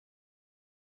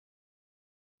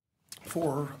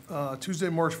for Tuesday,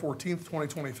 March 14th,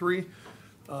 2023.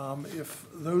 If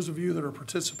those of you that are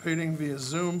participating via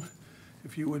Zoom,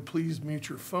 if you would please mute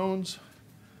your phones.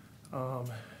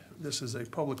 This is a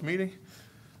public meeting,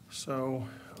 so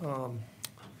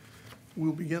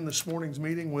we'll begin this morning's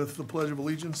meeting with the Pledge of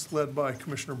Allegiance led by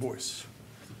Commissioner Boyce.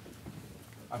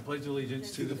 I pledge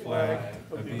allegiance to the flag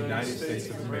of the United States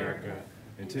of America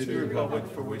and to the republic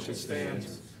for which it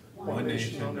stands, one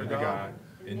nation under God,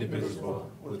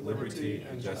 indivisible, with liberty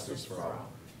and justice for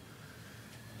all.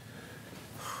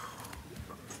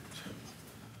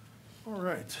 All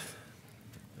right.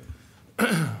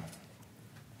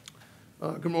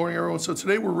 Good morning, everyone. So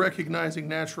today we're recognizing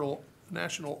National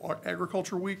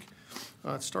Agriculture Week.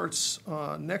 It starts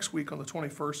next week on the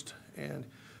 21st, and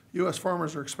U.S.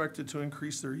 farmers are expected to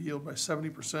increase their yield by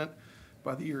 70%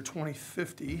 by the year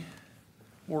 2050.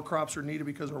 More crops are needed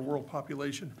because our world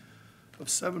population of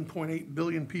 7.8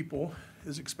 billion people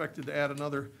is expected to add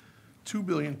another 2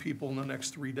 billion people in the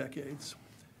next 3 decades.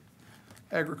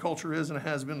 Agriculture is and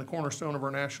has been the cornerstone of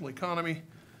our national economy,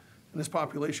 and this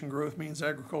population growth means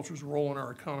agriculture's role in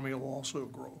our economy will also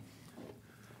grow.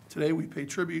 Today we pay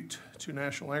tribute to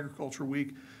National Agriculture Week,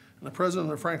 and the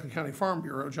president of the Franklin County Farm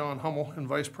Bureau, John Hummel, and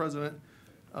Vice President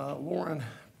Lauren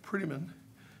Prettyman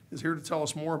is here to tell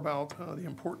us more about the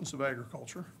importance of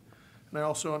agriculture. And I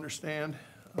also understand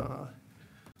the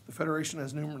Federation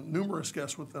has numerous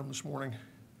guests with them this morning.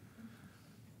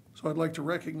 So I'd like to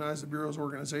recognize the Bureau's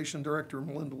organization director,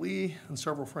 Melinda Lee, and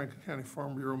several Franklin County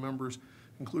Farm Bureau members,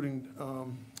 including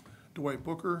Dwight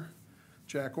Booker,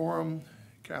 Jack Oram,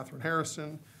 Catherine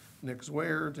Harrison, Nick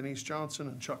Zwayer, Denise Johnson,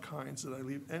 and Chuck Hines. Did I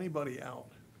leave anybody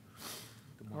out?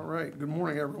 All right. Good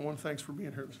morning, everyone. Thanks for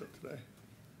being here today.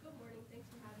 Good morning. Thanks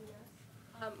for having us.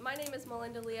 My name is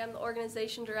Melinda Lee. I'm the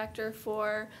organization director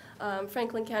for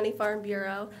Franklin County Farm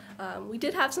Bureau. We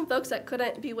did have some folks that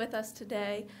couldn't be with us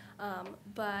today,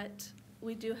 but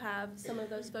we do have some of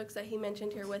those folks that he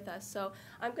mentioned here with us. So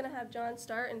I'm going to have John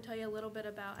start and tell you a little bit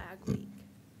about Ag Week.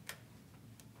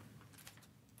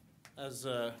 As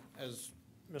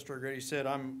Mr. O'Grady said,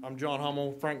 I'm John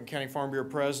Hummel, Franklin County Farm Bureau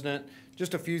President.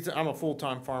 Just a few, I'm a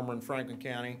full-time farmer in Franklin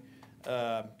County.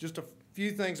 Just a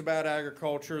few things about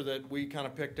agriculture that we kind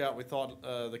of picked out we thought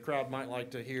the crowd might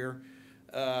like to hear.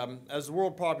 As the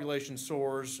world population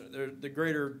soars, the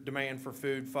greater demand for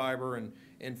food, fiber,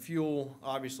 and fuel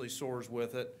obviously soars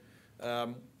with it.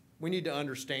 We need to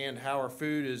understand how our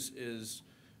food is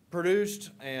produced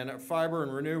and fiber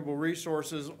and renewable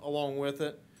resources along with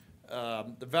it.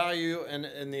 The value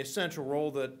and the essential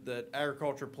role that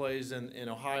agriculture plays in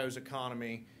Ohio's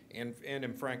economy and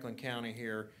in Franklin County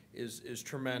here is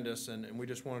tremendous, and we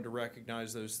just wanted to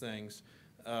recognize those things.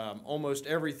 Almost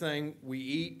everything we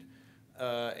eat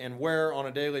and wear on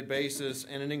a daily basis,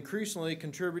 and an increasingly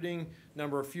contributing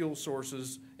number of fuel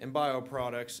sources and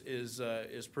bioproducts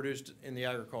is produced in the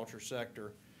agriculture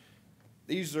sector.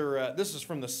 These are this is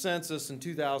from the census in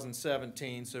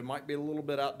 2017, so it might be a little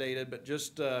bit outdated, but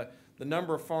just the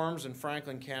number of farms in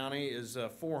Franklin County is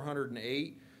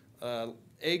 408.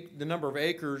 The number of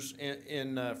acres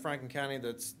in Franklin County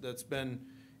that's been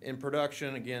in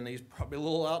production, again, these probably a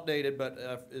little outdated, but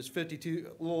is a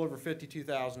little over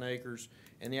 52,000 acres,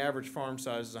 and the average farm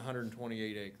size is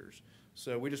 128 acres.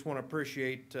 So we just want to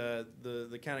appreciate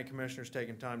the county commissioners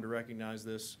taking time to recognize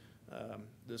this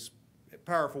this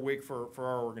powerful week for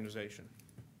our organization.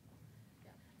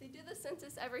 They do the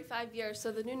census every 5 years,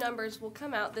 so the new numbers will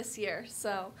come out this year.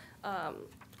 So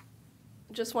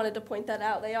just wanted to point that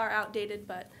out. They are outdated,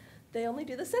 but they only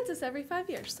do the census every 5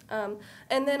 years.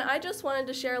 And then I just wanted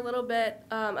to share a little bit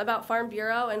about Farm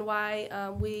Bureau and why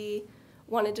we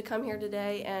wanted to come here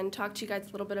today and talk to you guys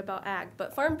a little bit about ag.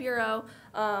 But Farm Bureau,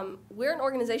 we're an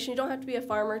organization. You don't have to be a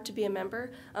farmer to be a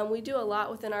member. We do a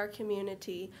lot within our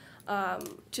community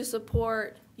to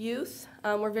support youth.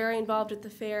 We're very involved at the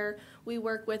fair. We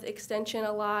work with Extension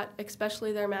a lot,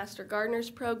 especially their Master Gardeners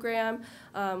program.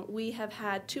 We have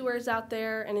had tours out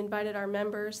there and invited our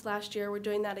members last year. We're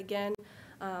doing that again.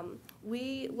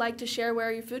 We like to share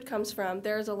where your food comes from.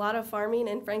 There's a lot of farming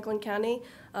in Franklin County.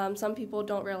 Some people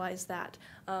don't realize that.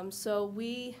 So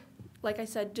we, like I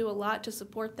said, do a lot to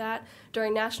support that.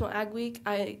 During National Ag Week,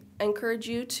 I encourage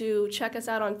you to check us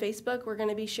out on Facebook. We're going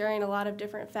to be sharing a lot of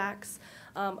different facts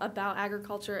about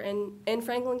agriculture in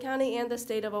Franklin County and the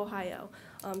state of Ohio.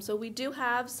 So we do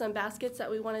have some baskets that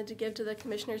we wanted to give to the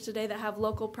commissioners today that have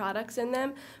local products in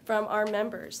them from our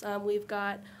members. We've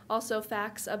got also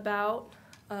facts about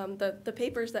the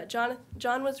papers that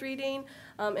John was reading,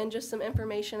 and just some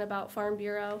information about Farm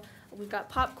Bureau. We've got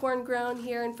popcorn grown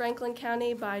here in Franklin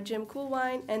County by Jim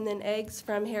Coolwine, and then eggs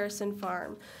from Harrison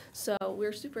Farm. So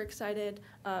we're super excited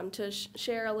to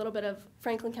share a little bit of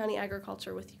Franklin County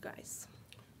agriculture with you guys.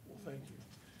 Well, thank you.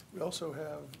 We also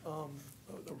have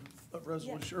a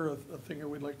resolution, or a thing here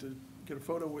we'd like to get a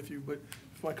photo with you, but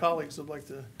if my colleagues would like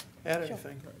to add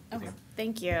anything. Okay,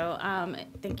 thank you.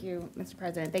 Thank you, Mr.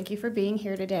 President. Thank you for being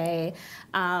here today.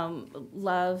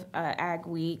 Love Ag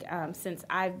Week. Since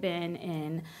I've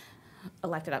been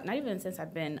elected up, not even since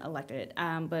I've been elected,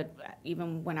 but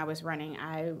even when I was running,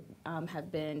 I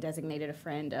have been designated a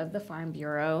friend of the Farm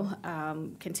Bureau,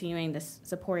 continuing to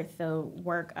support the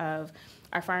work of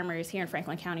our farmers here in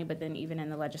Franklin County, but then even in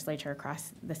the legislature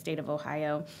across the state of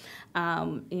Ohio.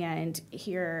 And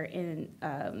here in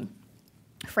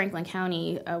Franklin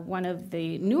County, one of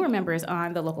the newer members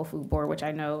on the local food board, which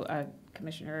I know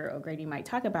Commissioner O'Grady might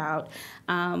talk about,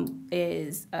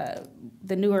 is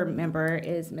the newer member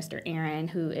is Mr. Aaron,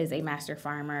 who is a master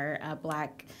farmer, a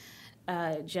Black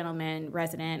gentleman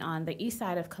resident on the east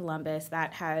side of Columbus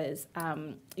that has,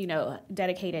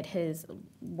 dedicated his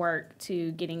work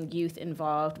to getting youth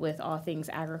involved with all things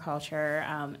agriculture,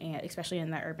 and especially in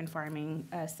the urban farming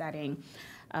setting.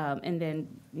 And then,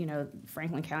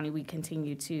 Franklin County, we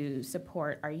continue to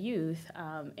support our youth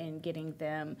in getting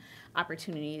them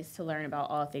opportunities to learn about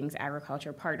all things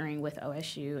agriculture, partnering with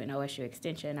OSU and OSU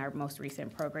Extension. Our most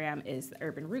recent program is the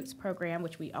Urban Roots program,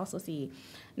 which we also see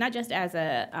not just as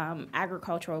a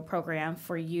agricultural program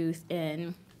for youth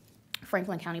in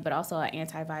Franklin County, but also an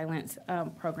anti-violence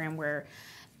program where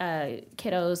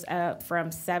kiddos from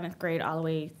 7th grade all the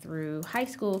way through high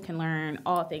school can learn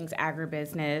all things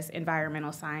agribusiness,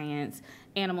 environmental science,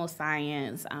 animal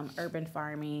science, urban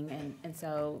farming, and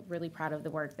so really proud of the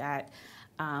work that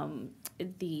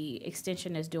the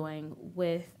Extension is doing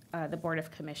with the Board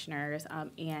of Commissioners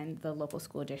and the local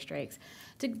school districts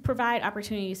to provide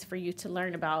opportunities for you to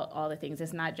learn about all the things.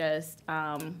 It's not just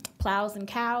plows and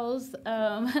cows,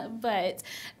 but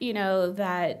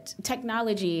that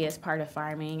technology is part of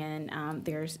farming, and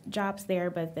there's jobs there,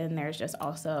 but then there's just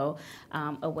also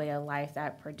a way of life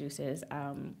that produces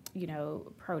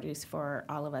produce for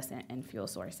all of us and fuel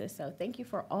sources. So thank you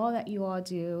for all that you all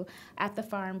do at the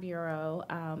Farm Bureau,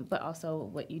 but also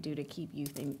what you do to keep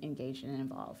youth engaged and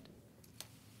involved.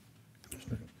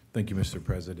 Thank you, Mr.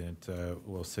 President.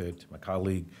 Well said. My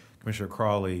colleague, Commissioner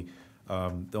Crawley,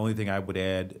 the only thing I would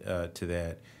add to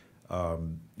that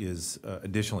is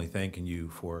additionally thanking you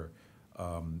for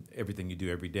everything you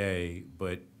do every day,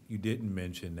 but you didn't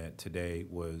mention that today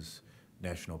was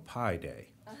National Pie Day.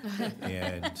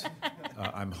 And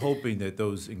I'm hoping that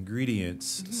those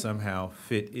ingredients somehow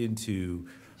fit into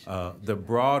the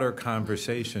broader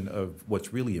conversation of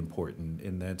what's really important,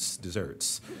 and that's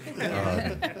desserts.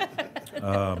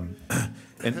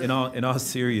 In all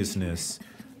seriousness,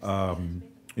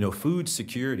 food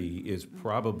security is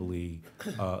probably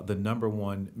the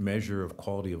 #1 measure of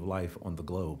quality of life on the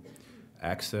globe.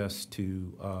 Access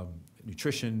to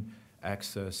nutrition,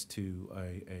 access to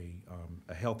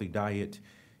a healthy diet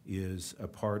is a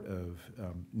part of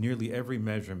nearly every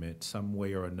measurement, some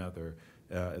way or another,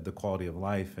 the quality of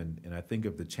life. And I think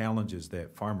of the challenges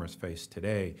that farmers face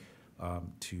today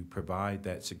to provide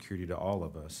that security to all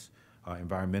of us.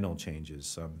 Environmental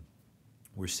changes.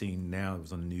 We're seeing now, it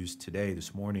was on the news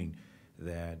this morning,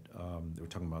 that they were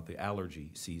talking about the allergy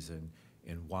season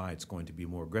and why it's going to be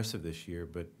more aggressive this year,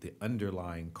 but the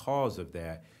underlying cause of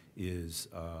that is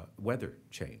weather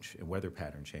change and weather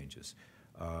pattern changes.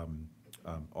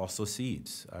 Also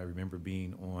seeds. I remember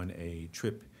being on a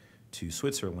trip to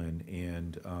Switzerland,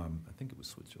 and I think it was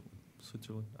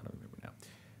Switzerland? I don't remember now.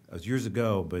 It was years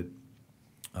ago, but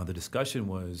the discussion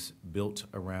was built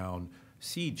around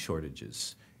seed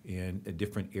shortages in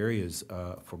different areas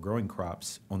for growing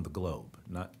crops on the globe,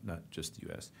 not just the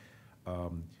U.S.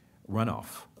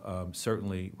 Runoff,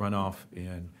 certainly runoff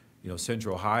in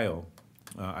Central Ohio.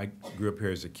 I grew up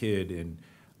here as a kid, and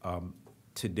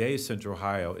today's Central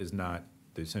Ohio is not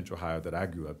the Central Ohio that I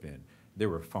grew up in. There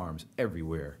were farms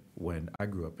everywhere when I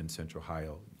grew up in Central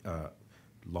Ohio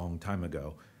long time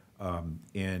ago.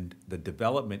 And the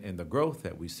development and the growth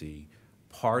that we see,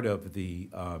 part of the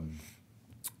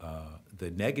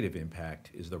negative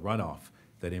impact is the runoff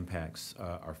that impacts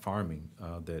our farming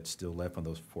that's still left on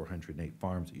those 408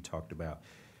 farms that you talked about.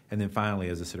 And then finally,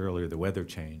 as I said earlier, the weather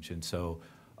change. And so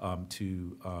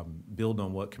to build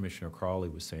on what Commissioner Crawley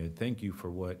was saying, thank you for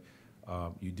what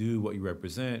you do, what you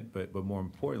represent, but more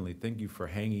importantly, thank you for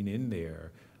hanging in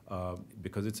there.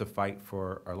 Because it's a fight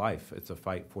for our life. It's a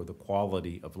fight for the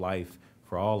quality of life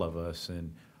for all of us,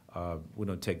 and we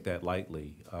don't take that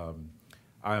lightly.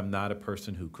 I am not a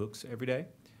person who cooks every day.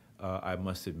 I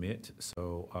must admit.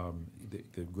 So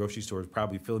the grocery store is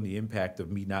probably feeling the impact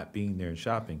of me not being there and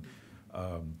shopping.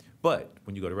 But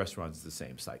when you go to restaurants, it's the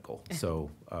same cycle. So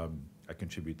I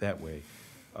contribute that way.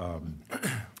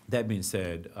 That being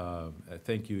said,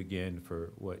 thank you again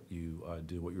for what you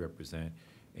do, what you represent.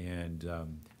 And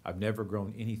I've never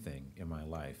grown anything in my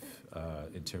life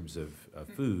in terms of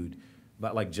food,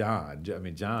 not like John. I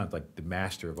mean, John's like the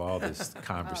master of all this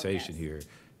conversation here,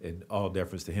 and all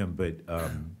deference to him. But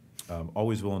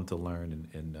always willing to learn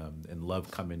and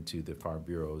love coming to the Farm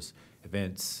Bureau's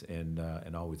events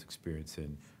and always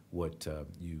experiencing what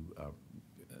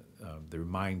the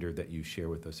reminder that you share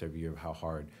with us every year of how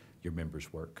hard your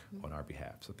members work on our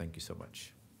behalf. So thank you so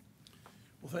much.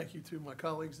 Well, thank you to my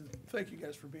colleagues, and thank you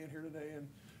guys for being here today and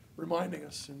reminding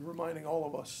us and reminding all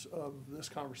of us of this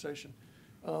conversation.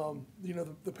 You know,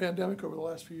 the pandemic over the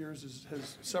last few years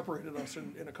has separated us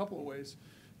in a couple of ways.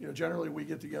 You know, generally we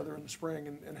get together in the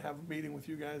spring and have a meeting with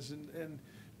you guys, and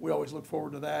we always look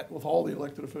forward to that with all the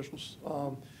elected officials,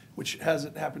 which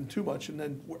hasn't happened too much. And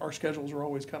then our schedules are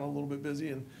always kind of a little bit busy.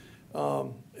 And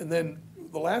then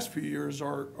the last few years,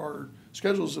 our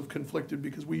schedules have conflicted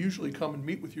because we usually come and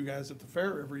meet with you guys at the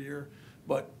fair every year.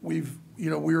 But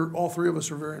all three of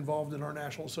us are very involved in our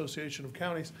National Association of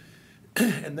Counties,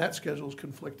 and that schedule is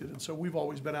conflicted. And so we've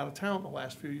always been out of town the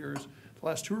last few years, the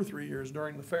last 2 or 3 years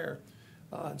during the fair.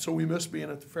 And so we miss being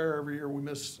at the fair every year. We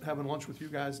miss having lunch with you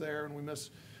guys there, and we miss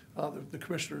the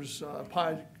commissioners'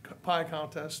 pie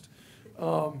contest.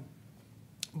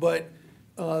 But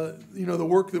the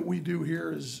work that we do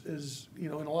here is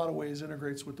in a lot of ways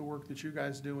integrates with the work that you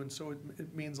guys do, and so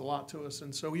it means a lot to us.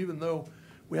 And so even though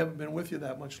we haven't been with you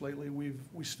that much lately, we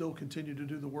still continue to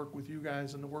do the work with you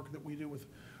guys and the work that we do with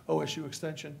OSU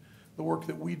Extension, the work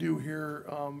that we do here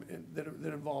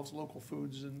that involves local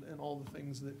foods and all the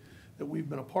things that we've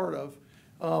been a part of.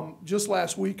 Just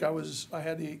last week, I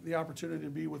had the opportunity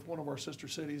to be with one of our sister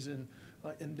cities in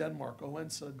Denmark,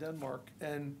 Odense, Denmark.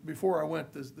 And before I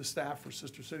went, the staff for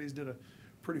Sister Cities did a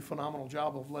pretty phenomenal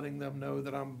job of letting them know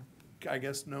that I'm, I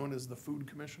guess, known as the food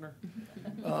commissioner.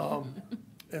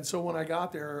 And so when I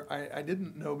got there, I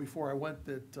didn't know before I went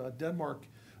that Denmark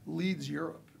leads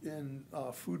Europe in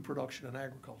food production and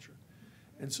agriculture.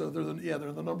 And so they're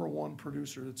the number one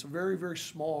producer. It's a very, very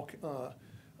small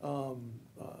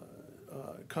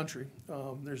country.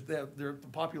 The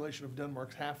population of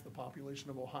Denmark's half the population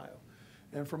of Ohio.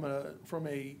 And from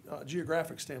a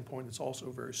geographic standpoint, it's also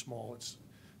very small. It's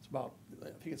about,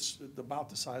 I think it's about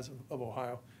the size of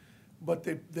Ohio. But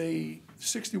they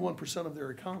 61% of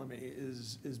their economy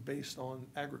is based on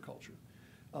agriculture.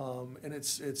 And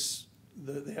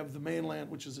they have the mainland,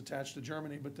 which is attached to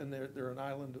Germany, but then they're an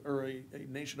island, or a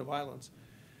nation of islands.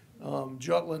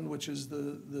 Jutland, which is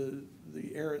the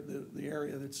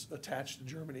area that's attached to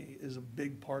Germany, is a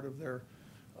big part of their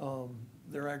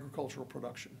agricultural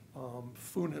production.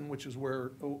 Funen, which is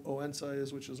where Odense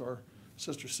is, which is our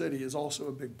sister city, is also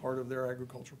a big part of their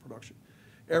agricultural production.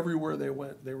 Everywhere they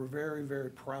went, they were very, very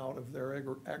proud of their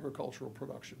agricultural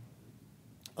production.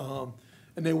 And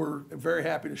they were very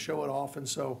happy to show it off, and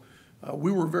so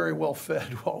we were very well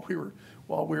fed while we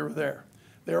were there.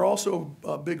 They're also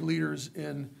big leaders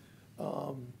in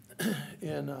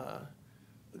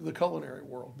the culinary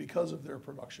world because of their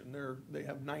production. They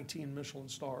have 19 Michelin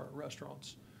star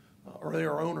restaurants, or they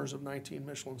are owners of 19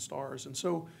 Michelin stars. And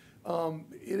so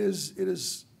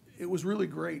it was really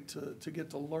great to get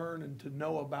to learn and to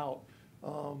know about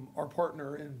our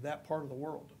partner in that part of the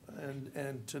world,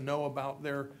 and to know about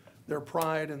their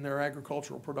pride in their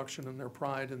agricultural production and their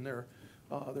pride in their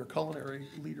culinary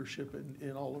leadership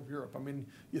in all of Europe. I mean,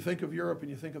 you think of Europe and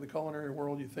you think of the culinary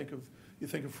world, you think of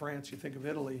France, you think of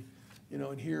Italy,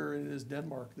 and here it is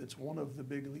Denmark that's one of the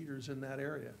big leaders in that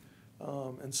area.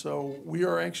 And so we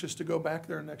are anxious to go back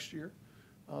there next year,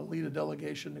 lead a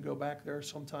delegation to go back there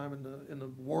sometime in the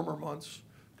warmer months,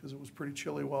 because it was pretty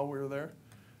chilly while we were there.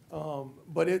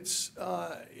 But it's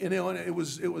and it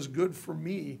was good for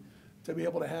me to be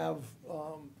able to have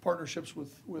partnerships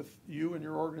with you and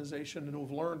your organization, and to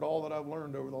have learned all that I've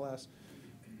learned over the last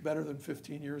better than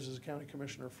 15 years as a county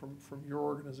commissioner from your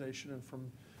organization and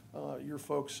from your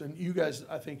folks. And you guys,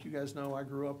 I think you guys know, I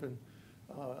grew up in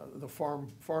the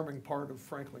farming part of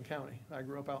Franklin County. I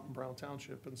grew up out in Brown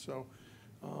Township, and so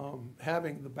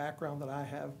having the background that I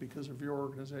have because of your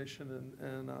organization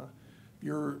and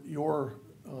your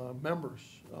members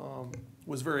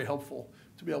was very helpful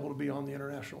to be able to be on the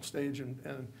international stage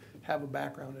and have a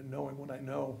background in knowing what I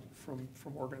know from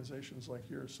organizations like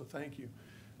yours. So thank you.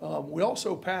 We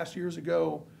also passed years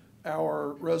ago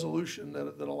our resolution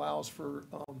that allows for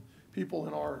people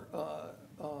in our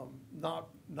not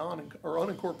or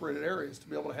unincorporated areas to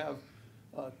be able to have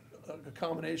a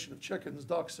combination of chickens,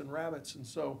 ducks, and rabbits. And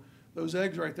so those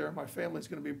eggs right there, my family's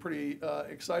going to be pretty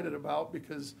excited about,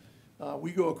 because I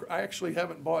actually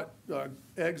haven't bought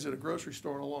eggs at a grocery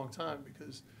store in a long time,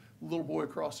 because the little boy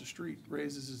across the street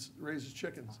raises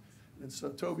chickens. And so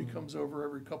Toby comes over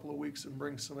every couple of weeks and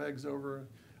brings some eggs over.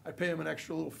 I pay him an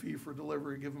extra little fee for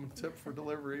delivery, give him a tip for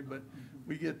delivery, but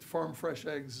we get farm fresh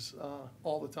eggs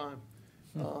all the time.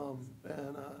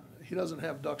 And he doesn't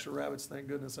have ducks or rabbits, thank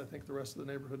goodness. I think the rest of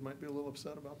the neighborhood might be a little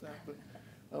upset about that. But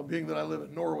being that I live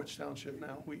in Norwich Township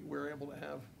now, we're able to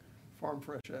have farm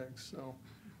fresh eggs. So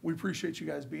we appreciate you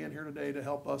guys being here today to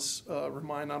help us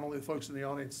remind not only the folks in the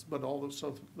audience, but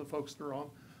also the folks that are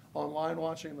online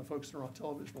watching, and the folks that are on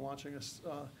television watching us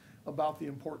about the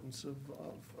importance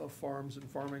of farms and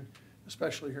farming,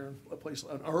 especially here in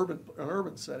an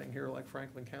urban setting here like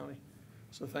Franklin County.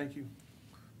 So thank you.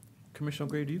 Commissioner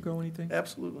Gray, do you grow anything?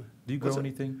 Absolutely. Do you What's grow it?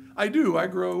 anything? I do. I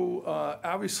grow.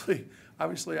 Obviously,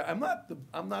 I'm not the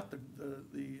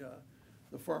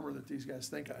farmer that these guys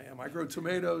think I am. I grow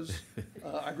tomatoes.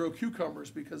 I grow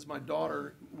cucumbers because my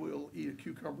daughter will eat a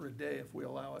cucumber a day if we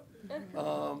allow it.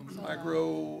 I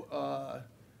grow,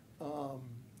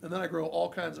 and then I grow all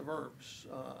kinds of herbs.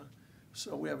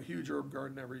 So we have a huge herb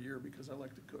garden every year because I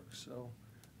like to cook. So,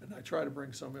 and I try to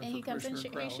bring some in And for he comes and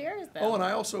Commissioner Crowley. shares them. Oh, and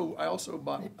I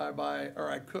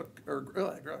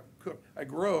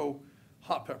grow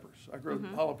hot peppers. I grow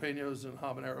jalapenos and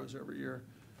habaneros every year,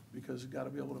 because you got to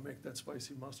be able to make that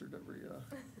spicy mustard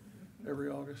every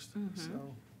August.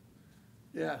 So,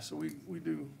 yeah, so I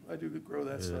do grow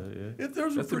that stuff. Yeah.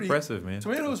 Those are That's pretty impressive, man.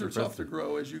 Tomatoes are That's tough to impressive.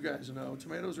 grow, as you guys know.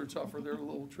 Tomatoes are tougher; they're a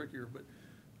little trickier. But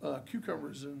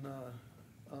cucumbers and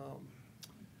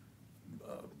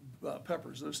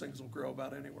peppers, those things will grow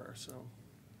about anywhere. So,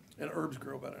 and herbs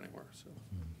grow about anywhere. So,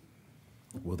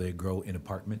 Will they grow in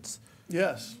apartments?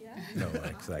 yes, No,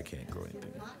 because I can't grow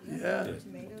anything. yeah, Are we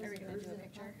gonna do a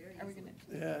picture? Are we gonna,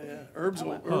 yeah. Herbs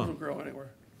will grow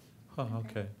anywhere. Oh,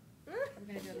 okay. are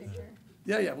we gonna do a picture?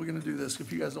 Yeah, we're gonna do this.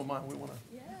 If you guys don't mind,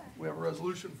 Yeah. we have a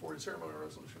resolution for you, ceremonial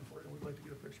resolution for you. We'd like to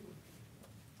get a picture with you.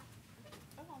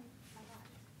 Oh my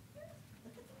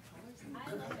gosh.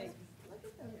 I love it.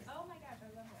 Oh my gosh, I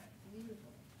love it.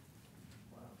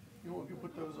 You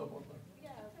put those up on the,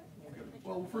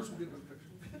 well, first we'll get a picture.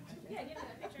 Yeah, get a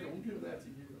picture. Yeah, we'll give that to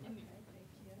you. Look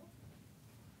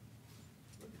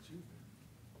at you.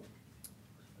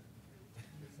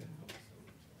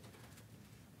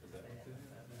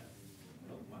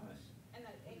 And the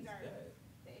eggs are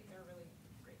really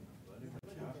great.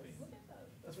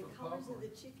 That's The what colors popcorn. of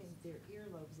the chickens, their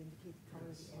earlobes indicate the color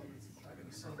of the eggs. I'm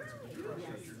gonna send it to you. Learn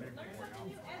something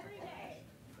new every day.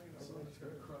 Someone's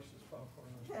gonna crush this popcorn.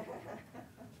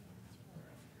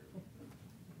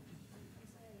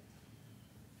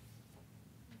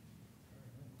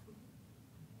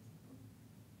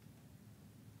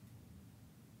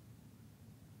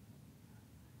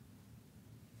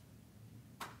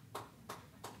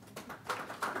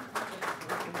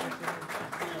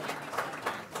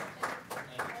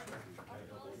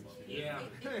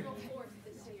 April 4th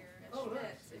this year at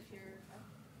Schmitz, if you're,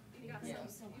 you got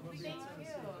some. Thank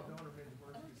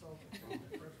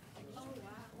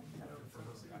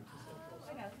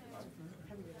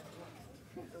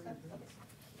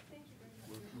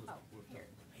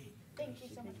you. Thank you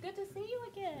so much. Good to see you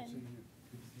again.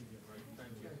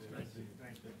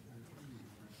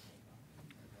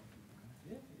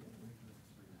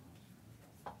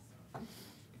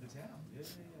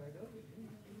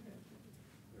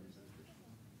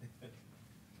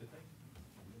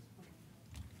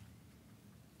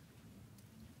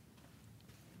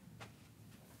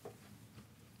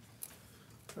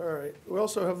 All right. We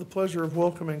also have the pleasure of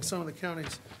welcoming some of the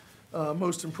county's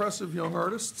most impressive young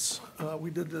artists. We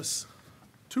did this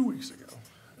 2 weeks ago,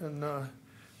 and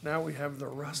now we have the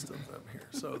rest of them here.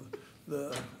 So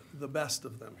the best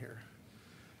of them here.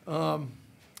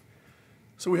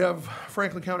 So we have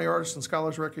Franklin County Artists and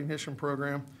Scholars Recognition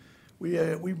Program.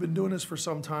 We've been doing this for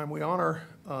some time. We honor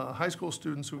high school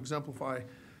students who exemplify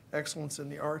excellence in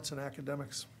the arts and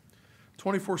academics.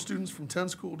 24 students from 10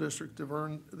 school districts have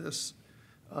earned this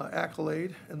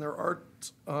accolade, and their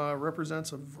art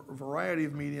represents a variety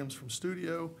of mediums from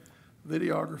studio,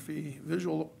 videography,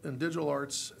 visual and digital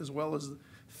arts, as well as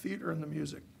theater and the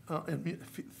music,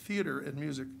 theater and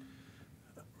music.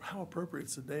 How appropriate,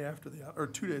 it's the day after or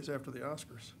 2 days after the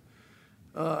Oscars.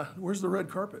 Where's the red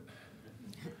carpet?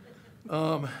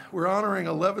 We're honoring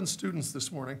 11 students this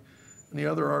morning, and the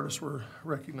other artists were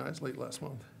recognized late last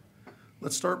month.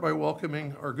 Let's start by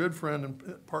welcoming our good friend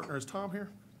and partner. Is Tom here?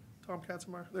 Tom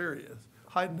Katzenmeyer? There he is,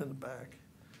 hiding in the back.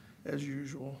 as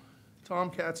usual,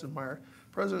 Tom Katzenmeyer,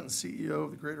 President and CEO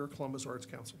of the Greater Columbus Arts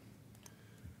Council.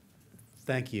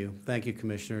 Thank you. Thank you,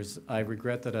 Commissioners. I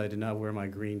regret that I did not wear my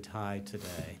green tie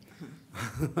today.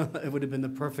 It would have been the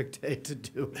perfect day to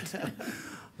do it.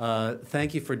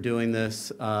 Thank you for doing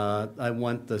this. I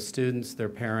want the students, their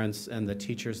parents, and the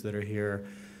teachers that are here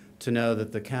to know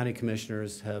that the county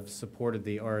commissioners have supported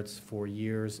the arts for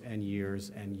years and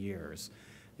years and years.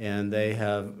 And they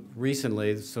have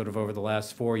recently, sort of over the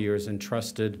last 4 years,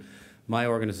 entrusted my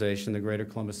organization, the Greater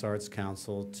Columbus Arts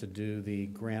Council, to do the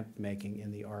grant making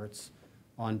in the arts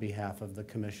on behalf of the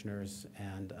commissioners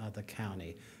and the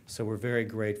county. So we're very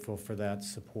grateful for that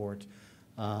support.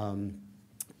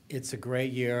 It's a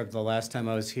great year. The last time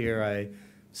I was here, I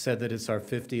said that it's our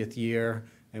 50th year,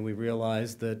 and we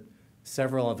realized that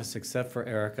several of us, except for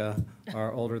Erica,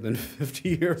 are older than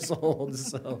 50 years old.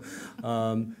 So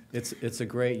it's a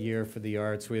great year for the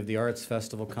arts. We have the Arts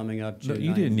Festival coming up No, June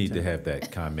you didn't 9th, need to 10th. have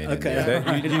that comment Okay. in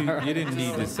there. You didn't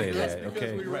need to say Just that, because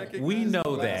okay? we recognized We know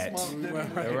last that, month,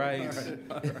 didn't we?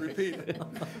 right? Repeat it.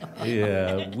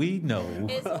 Yeah, we know.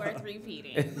 It's worth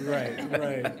repeating. Right.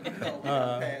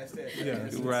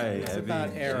 Yes. Right. It's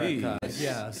about Erica,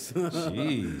 yes.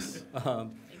 Jeez.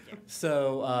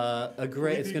 So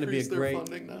it's going to be a Decrease their great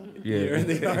funding now? year in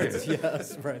the arts.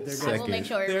 Yes, right. I will make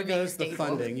sure it There remains goes the stable.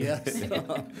 funding, yes.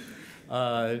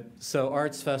 So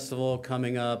Arts Festival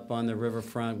coming up on the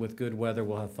riverfront with good weather.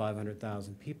 We'll have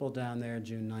 500,000 people down there,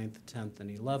 June 9th, 10th, and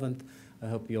 11th. I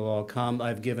hope you'll all come.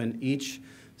 I've given each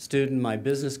student my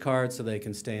business card so they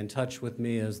can stay in touch with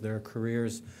me as their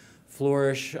careers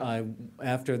flourish.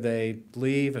 After they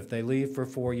leave, if they leave for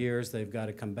 4 years, they've got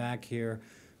to come back here,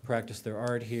 practice their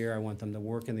art here. I want them to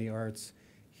work in the arts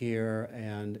here,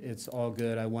 and it's all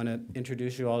good. I want to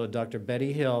introduce you all to Dr.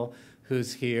 Betty Hill,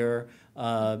 who's here,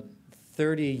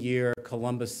 30-year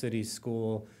Columbus City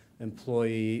School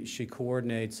employee. She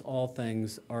coordinates all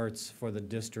things arts for the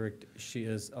district. She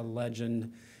is a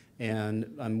legend, and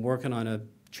I'm working on a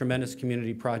tremendous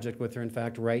community project with her, in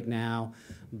fact, right now.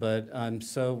 But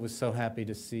was so happy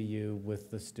to see you with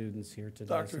the students here today.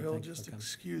 Dr. So Hill, thank you just for coming.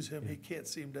 excuse him, he can't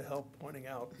seem to help pointing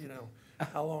out,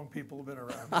 how long people have been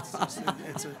around.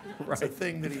 It's a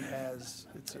thing that he has,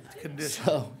 it's a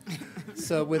condition.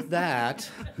 So with that,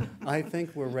 I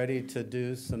think we're ready to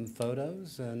do some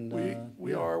photos and.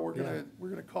 We yeah, are, we're yeah.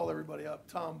 gonna call everybody up.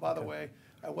 Tom, by the way,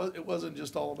 it wasn't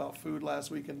just all about food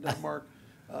last week in Denmark.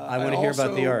 I want to hear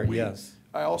about the art, yes.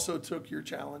 I also took your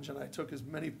challenge, and I took as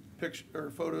many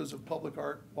photos of public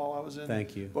art while I was in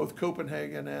Thank you. both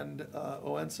Copenhagen and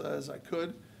Odense as I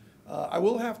could. I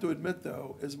will have to admit,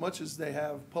 though, as much as they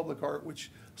have public art,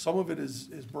 which some of it is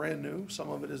brand new, some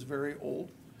of it is very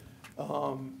old,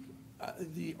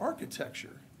 the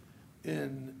architecture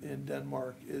in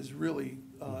Denmark is really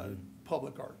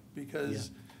public art,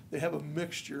 because they have a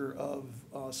mixture of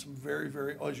some very,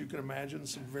 very, as you can imagine,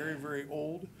 some very, very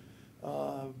old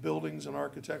buildings and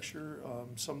architecture,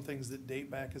 some things that date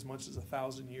back as much as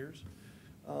 1,000 years.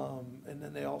 And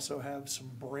then they also have some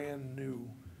brand new,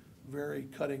 very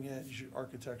cutting edge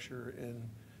architecture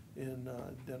in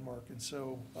Denmark. And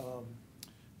so,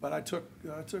 but I took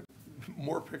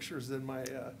more pictures than my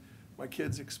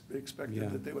kids expected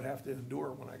that they would have to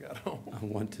endure when I got home. I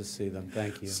want to see them,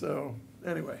 thank you. So,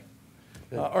 anyway.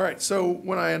 All right, so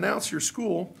when I announce your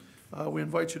school, we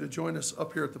invite you to join us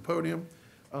up here at the podium.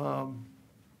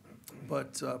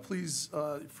 But please,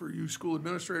 for you school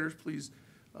administrators, please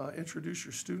introduce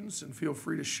your students and feel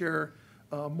free to share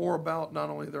more about not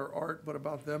only their art, but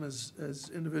about them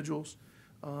as individuals.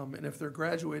 And if they're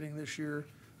graduating this year,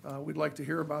 we'd like to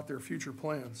hear about their future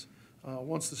plans.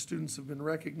 Once the students have been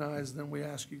recognized, then we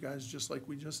ask you guys, just like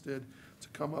we just did, to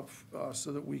come up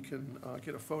so that we can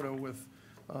get a photo with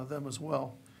them as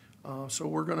well. So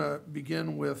we're going to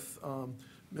begin with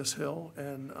Ms. Hill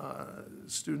and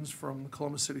students from the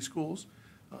Columbus City Schools.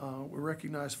 We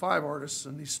recognize 5 artists,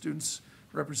 and these students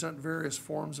represent various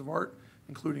forms of art,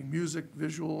 including music,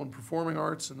 visual, and performing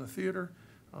arts, and the theater.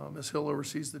 Ms. Hill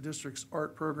oversees the district's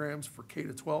art programs for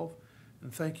K-12.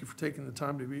 And thank you for taking the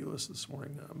time to be with us this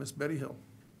morning, Ms. Betty Hill.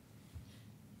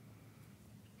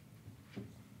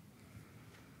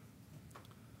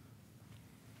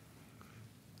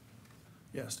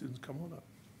 Yeah, students, come on up.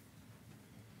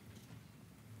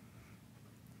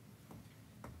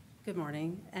 Good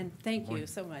morning, and thank you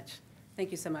so much.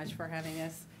 Thank you so much for having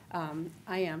us. I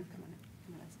am, come on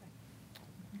this way.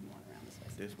 Come on around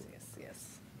this way.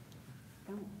 Yes.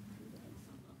 Come on.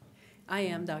 I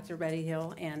am Dr. Betty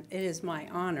Hill, and it is my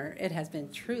honor, it has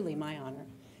been truly my honor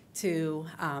to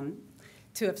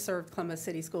have served Columbus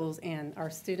City Schools and our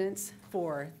students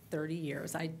for 30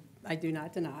 years. I I do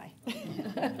not deny.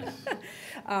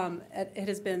 It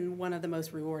has been one of the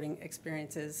most rewarding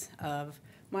experiences of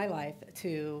my life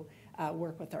to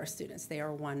work with our students. They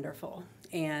are wonderful.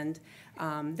 And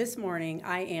this morning,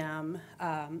 I am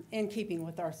in keeping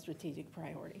with our strategic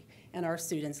priority and our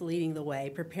students leading the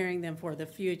way, preparing them for the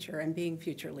future and being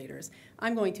future leaders.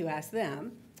 I'm going to ask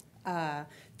them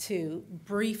to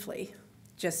briefly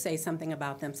just say something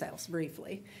about themselves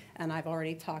briefly, and I've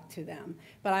already talked to them.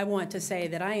 But I want to say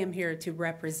that I am here to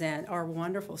represent our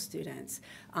wonderful students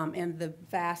and the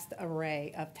vast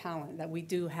array of talent that we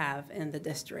do have in the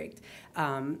district.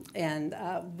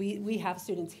 We have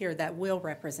students here that will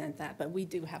represent that, but we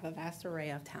do have a vast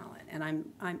array of talent, and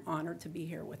I'm honored to be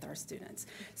here with our students.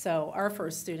 So our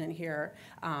first student here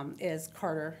is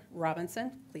Carter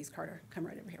Robinson. Please, Carter, come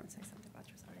right over here and say something about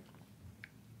yourself.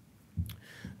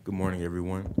 Good morning,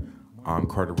 everyone. I'm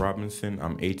Carter Robinson.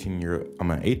 I'm an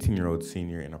 18-year-old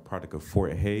senior and a product of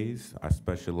Fort Hays. I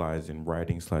specialize in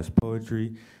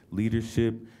writing/poetry,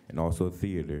 leadership, and also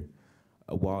theater.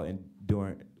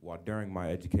 During my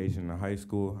education in high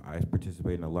school, I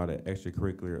participated in a lot of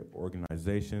extracurricular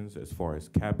organizations as far as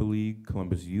Kappa League,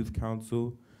 Columbus Youth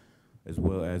Council, as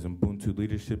well as Ubuntu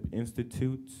Leadership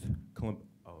Institute,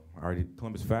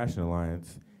 Columbus Fashion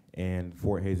Alliance, and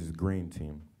Fort Hays' Green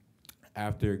Team.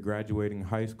 After graduating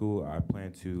high school, I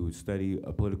plan to study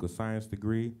a political science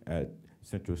degree at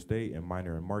Central State and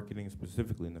minor in marketing,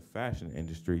 specifically in the fashion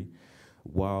industry.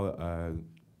 While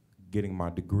getting my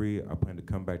degree, I plan to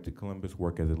come back to Columbus,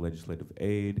 work as a legislative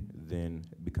aide, then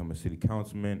become a city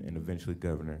councilman, and eventually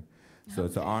governor. So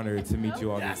it's an honor to meet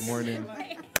you all this morning,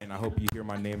 and I hope you hear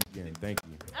my name again. Thank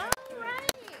you. All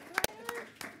right.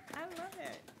 I love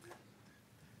it.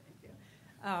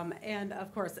 And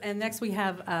of course, and next we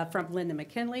have from Linden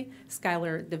McKinley,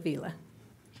 Skylar Davila.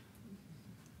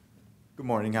 Good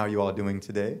morning. How are you all doing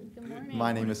today? Good morning.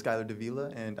 My name is Skylar Davila,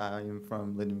 and I am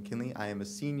from Linden McKinley. I am a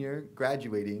senior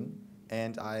graduating,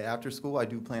 and after school, I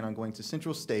do plan on going to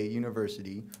Central State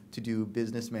University to do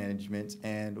business management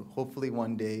and hopefully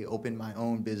one day open my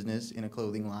own business in a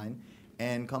clothing line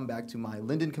and come back to my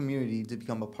Linden community to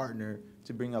become a partner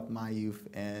to bring up my youth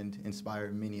and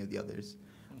inspire many of the others.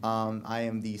 I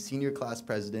am the senior class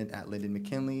president at Linden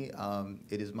McKinley.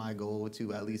 It is my goal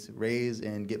to at least raise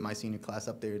and get my senior class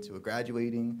up there to a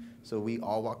graduating, so we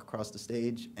all walk across the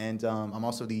stage. And I'm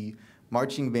also the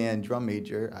marching band drum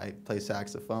major. I play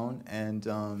saxophone, and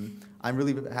I'm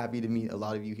really happy to meet a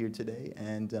lot of you here today,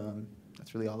 and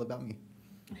that's really all about me.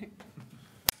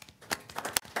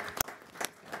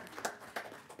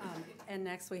 And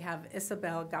next we have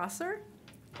Isabel Gosser.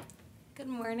 Good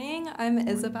morning. I'm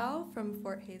Isabel from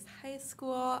Fort Hays High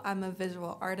School. I'm a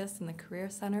visual artist in the Career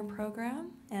Center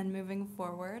program. And moving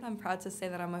forward, I'm proud to say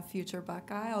that I'm a future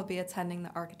Buckeye. I'll be attending the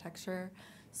architecture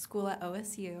school at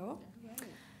OSU.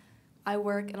 I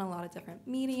work in a lot of different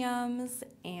mediums,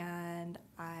 and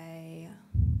I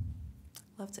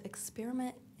love to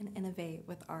experiment and innovate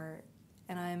with art.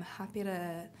 And I'm happy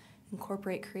to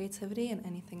incorporate creativity in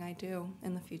anything I do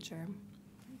in the future.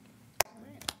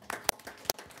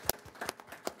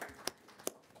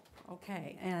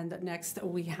 Okay, and next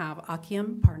we have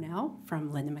Akiem Parnell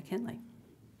from Linden McKinley.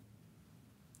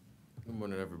 Good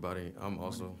morning, everybody. I'm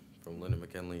also from Linden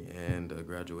McKinley and a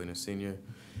graduating senior,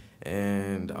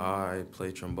 and I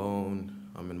play trombone.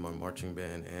 I'm in my marching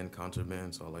band and concert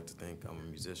band, so I like to think I'm a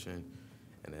musician.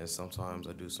 And then sometimes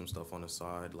I do some stuff on the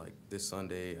side, like this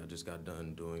Sunday I just got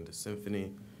done doing the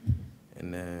symphony,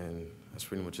 and then that's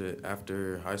pretty much it.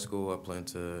 After high school, I plan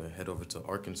to head over to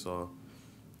Arkansas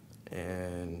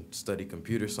and study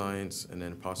computer science, and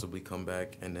then possibly come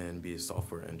back and then be a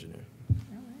software engineer.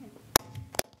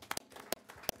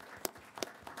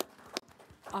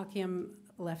 Akiem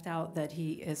left out that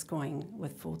he is going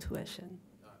with full tuition.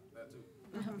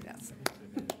 Yes.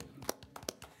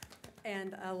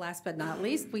 And last but not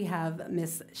least, we have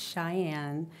Miss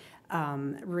Cheyenne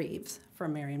Reeves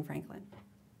from Marion Franklin.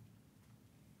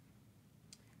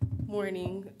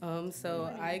 Morning. So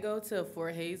I go to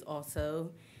Fort Hays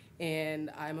also, and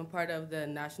I'm a part of the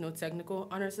National Technical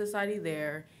Honor Society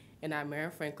there, and at Marion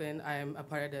Franklin, I'm a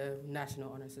part of the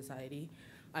National Honor Society.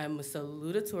 I'm a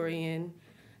salutatorian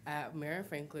at Marion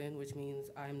Franklin, which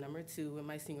means I'm number 2 in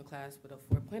my senior class with a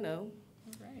 4.0. All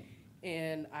right.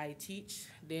 And I teach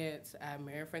dance at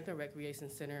Marion Franklin Recreation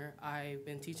Center. I've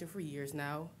been teaching for years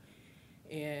now,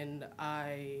 and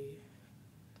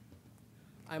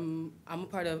I'm a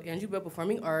part of Andrew Bell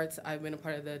Performing Arts. I've been a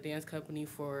part of the dance company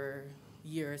for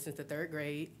years, since the 3rd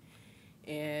grade.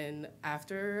 And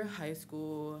after high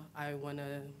school, I want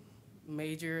to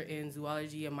major in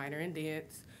zoology and minor in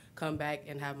dance, come back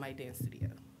and have my dance studio.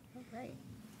 Oh, great.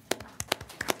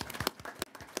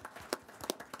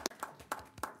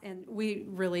 And we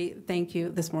really thank you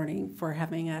this morning for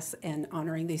having us and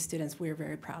honoring these students. We are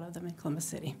very proud of them in Columbus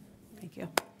City. Thank you.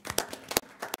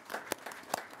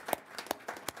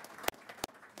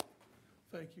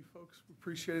 Thank you, folks. We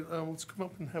appreciate it. Let's come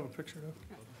up and have a picture now.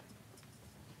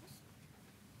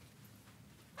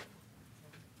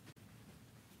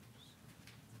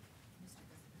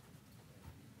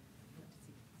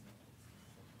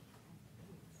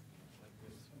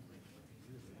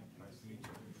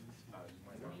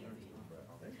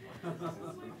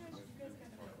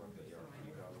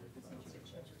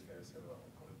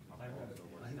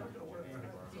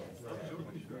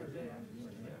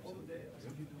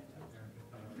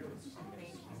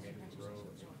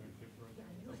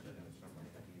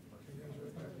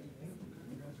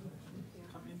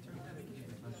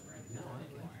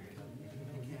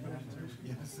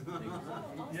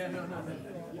 Yeah, no. I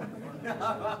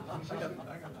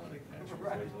got plenty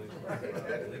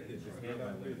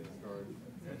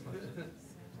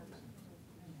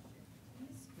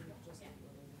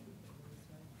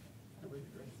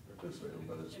This way,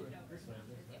 over this way.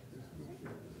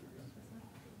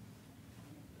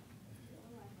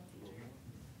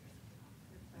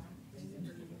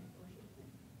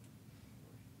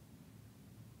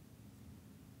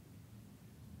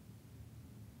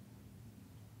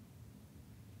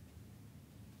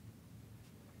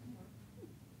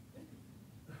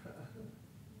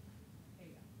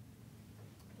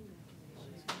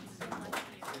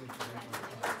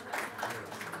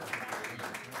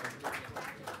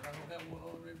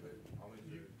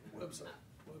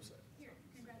 Website. Here,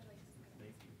 congratulations.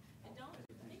 Thank you. And don't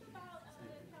think about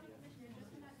county commissioner,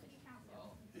 just in that city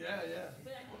council. Yeah.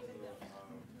 But I know you will.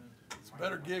 It's a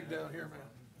better gig down here,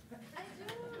 man. I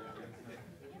do.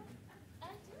 I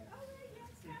do. Oh,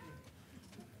 yes.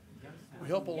 We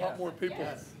help a lot more people.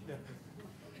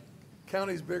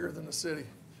 County's bigger than the city.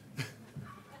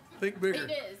 Think bigger.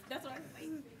 It is. That's what I'm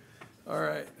saying. All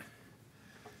right.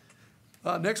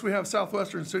 Next, we have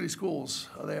Southwestern City Schools.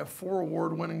 They have 4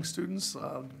 award-winning students,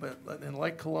 and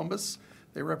like Columbus,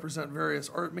 they represent various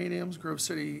art mediums. Grove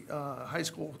City High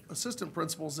School Assistant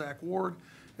Principal Zach Ward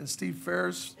and Steve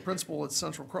Ferris, Principal at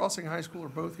Central Crossing High School, are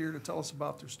both here to tell us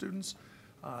about their students.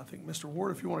 I think Mr.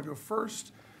 Ward, if you want to go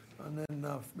first, and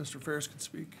then Mr. Ferris can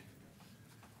speak.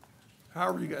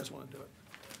 However you guys want to do it.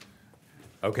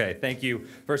 Okay, thank you.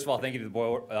 First of all, thank you to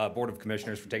the Board of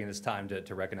Commissioners for taking this time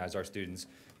to recognize our students.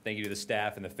 Thank you to the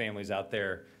staff and the families out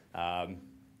there. I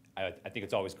think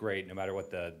it's always great, no matter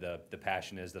what the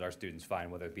passion is that our students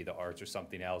find, whether it be the arts or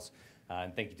something else.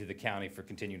 And thank you to the county for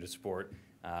continuing to support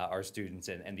our students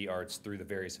and the arts through the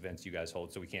various events you guys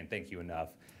hold, so we can't thank you enough.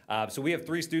 So we have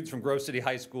 3 students from Grove City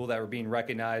High School that are being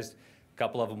recognized. A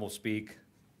couple of them will speak.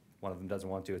 One of them doesn't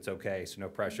want to, it's okay, so no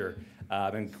pressure.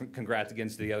 And congrats again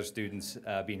to the other students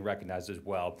being recognized as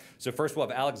well. So first we'll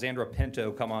have Alexandra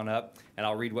Pinto come on up, and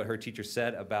I'll read what her teacher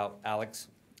said about Alex.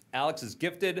 Alex is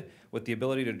gifted with the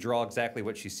ability to draw exactly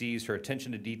what she sees. Her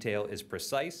attention to detail is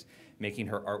precise, making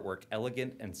her artwork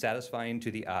elegant and satisfying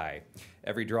to the eye.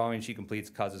 Every drawing she completes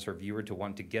causes her viewer to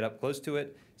want to get up close to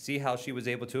it, see how she was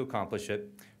able to accomplish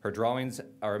it. Her drawings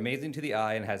are amazing to the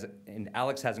eye, and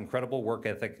Alex has incredible work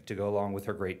ethic to go along with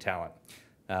her great talent.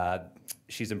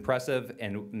 She's impressive,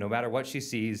 and no matter what she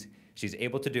sees, she's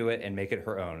able to do it and make it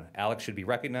her own. Alex should be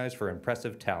recognized for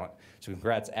impressive talent. So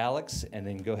congrats, Alex, and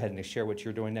then go ahead and share what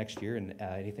you're doing next year and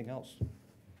anything else.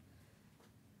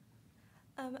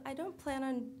 I don't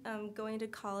plan on going to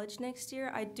college next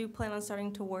year. I do plan on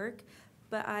starting to work,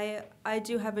 but I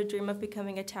do have a dream of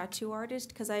becoming a tattoo artist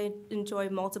because I enjoy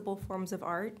multiple forms of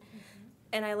art,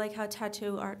 and I like how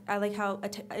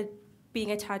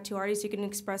being a tattoo artist, you can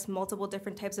express multiple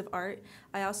different types of art.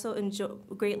 I also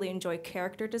greatly enjoy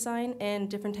character design and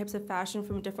different types of fashion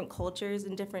from different cultures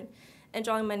and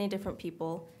drawing many different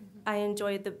people. I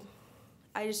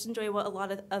just enjoy what a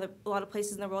lot of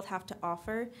places in the world have to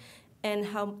offer, and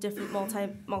how different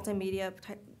multimedia,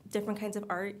 different kinds of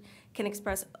art can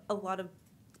express a lot of.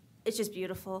 It's just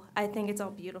beautiful. I think it's all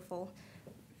beautiful,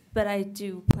 but I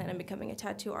do plan on becoming a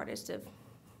tattoo artist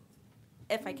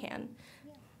if I can.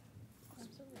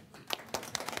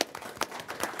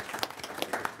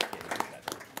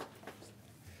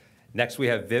 Next, we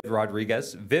have Viv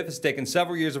Rodriguez. Viv has taken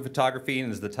several years of photography and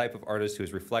is the type of artist who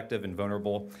is reflective and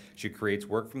vulnerable. She creates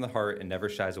work from the heart and never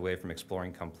shies away from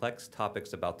exploring complex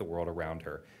topics about the world around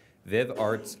her.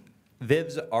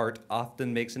 Viv's art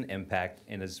often makes an impact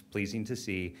and is pleasing to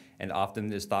see, and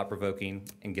often is thought-provoking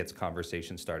and gets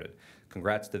conversation started.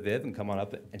 Congrats to Viv, and come on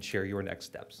up and share your next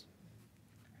steps.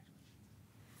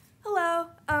 Hello,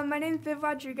 my name is Viv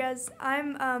Rodriguez.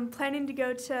 I'm planning to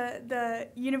go to the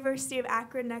University of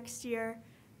Akron next year,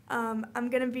 I'm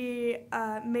going to be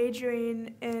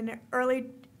majoring in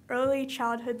early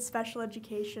childhood special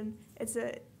education. It's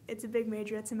a big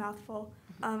major. It's a mouthful.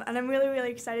 And I'm really,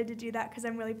 really excited to do that because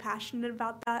I'm really passionate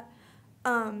about that.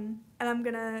 And I'm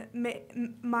going to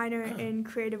minor in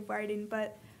creative writing.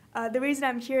 But the reason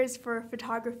I'm here is for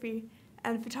photography,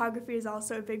 and photography is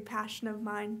also a big passion of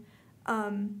mine.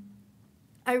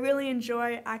 I really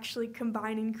enjoy actually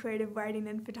combining creative writing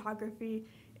and photography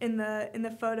in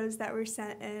the photos that were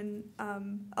sent in.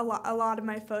 A lot of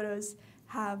my photos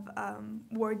have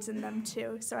words in them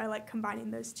too, so I like combining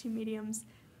those two mediums.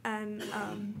 And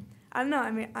I don't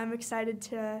know, I'm excited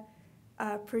to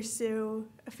pursue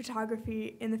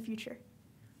photography in the future.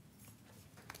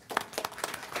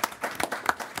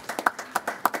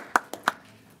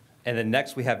 And then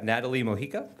next we have Natalie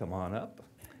Mojica. Come on up.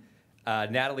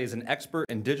 Natalie is an expert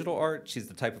in digital art. She's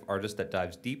the type of artist that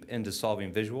dives deep into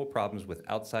solving visual problems with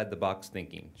outside-the-box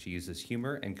thinking. She uses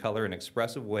humor and color in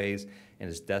expressive ways and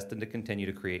is destined to continue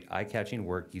to create eye-catching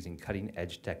work using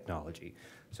cutting-edge technology.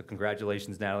 So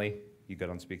congratulations, Natalie. You good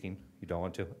on speaking? You don't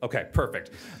want to? Okay, perfect.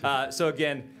 So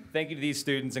again, thank you to these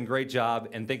students and great job,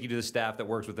 and thank you to the staff that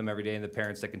works with them every day and the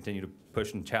parents that continue to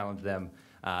push and challenge them.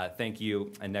 Thank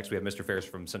you. And next we have Mr. Ferris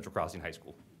from Central Crossing High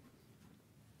School.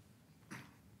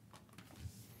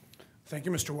 Thank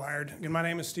you, Mr. Wired. Again, my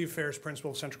name is Steve Ferris,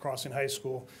 principal of Central Crossing High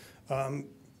School.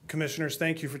 Commissioners,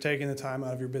 thank you for taking the time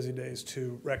out of your busy days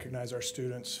to recognize our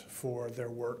students for their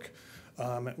work.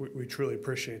 We truly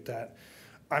appreciate that.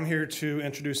 I'm here to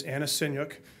introduce Anna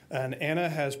Sinyuk, and Anna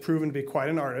has proven to be quite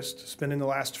an artist, spending the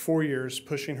last 4 years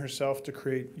pushing herself to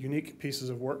create unique pieces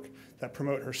of work that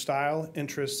promote her style,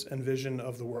 interests, and vision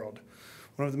of the world.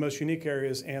 One of the most unique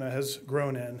areas Anna has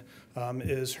grown in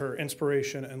is her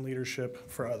inspiration and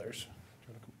leadership for others.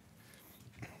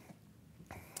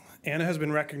 Anna has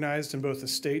been recognized in both the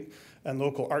state and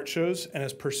local art shows and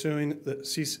is pursuing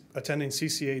attending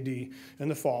CCAD in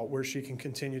the fall, where she can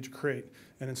continue to create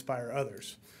and inspire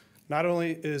others. Not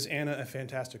only is Anna a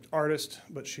fantastic artist,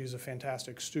 but she's a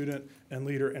fantastic student and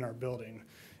leader in our building.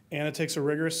 Anna takes a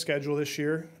rigorous schedule this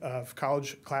year of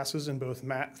college classes in both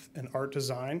math and art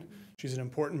design. She's an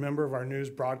important member of our news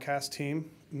broadcast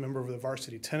team, a member of the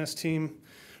varsity tennis team.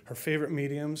 Her favorite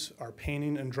mediums are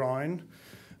painting and drawing.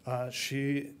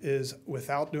 She is,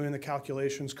 without doing the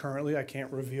calculations currently, I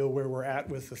can't reveal where we're at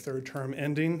with the third term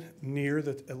ending,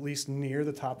 at least near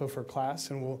the top of her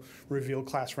class, and we'll reveal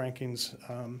class rankings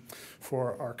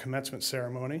for our commencement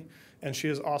ceremony. And she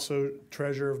is also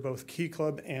treasurer of both Key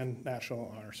Club and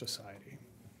National Honor Society.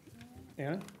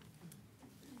 Anna?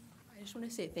 I just want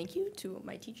to say thank you to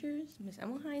my teachers, Ms.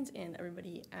 Emma Hines, and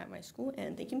everybody at my school,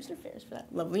 and thank you, Mr. Ferris, for that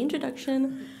lovely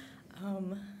introduction.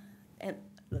 And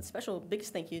a special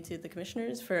biggest thank you to the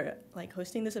commissioners for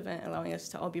hosting this event, allowing us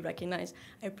to all be recognized.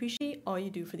 I appreciate all you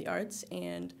do for the arts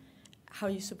and how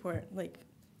you support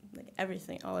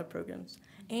everything, all our programs.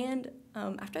 And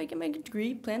after I get my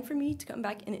degree, plan for me to come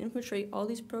back and infiltrate all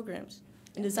these programs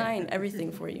and design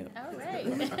everything for you. All right.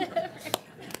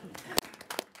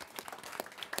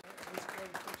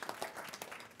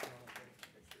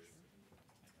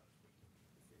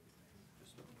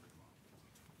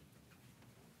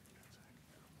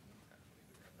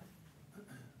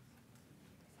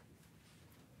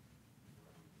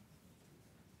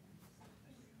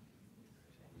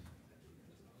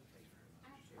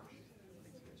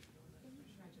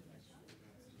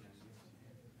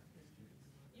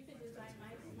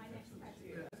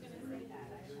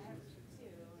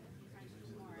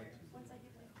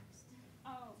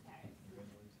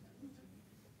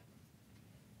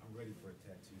 I'm ready for a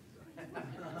tattoo design.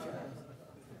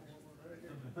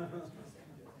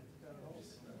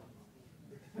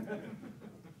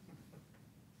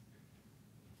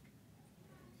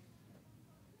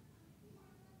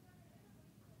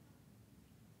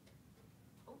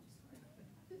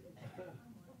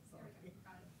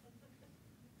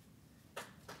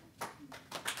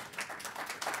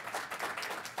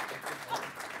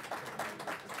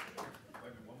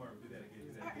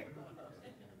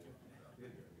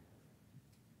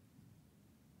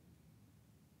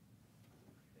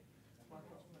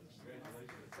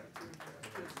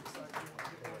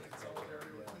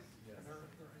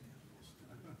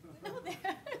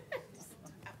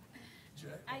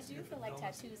 I do feel like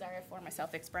tattoos are a form of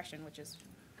self-expression, which is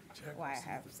why I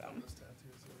have some.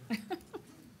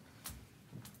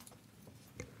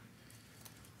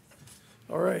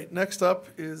 All right, next up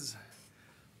is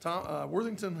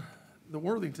Worthington, the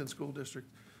Worthington School District.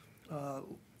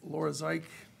 Laura Zeich,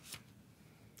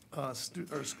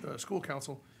 school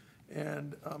council,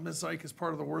 and Ms. Zeich is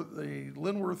part of the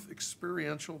Linworth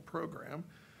Experiential Program.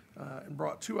 and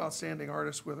brought 2 outstanding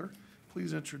artists with her.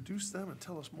 Please introduce them and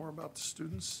tell us more about the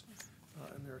students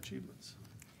and their achievements.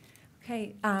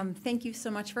 Okay, thank you so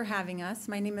much for having us.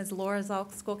 My name is Laura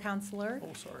Zalk, school counselor.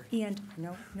 Oh, sorry. And,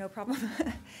 no problem.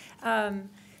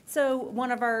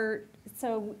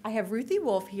 So I have Ruthie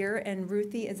Wolf here, and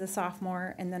Ruthie is a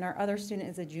sophomore, and then our other student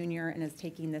is a junior and is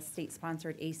taking the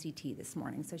state-sponsored ACT this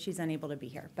morning, so she's unable to be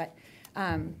here. But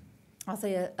I'll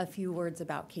say a few words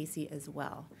about Casey as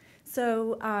well.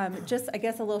 So just, I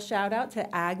guess, a little shout out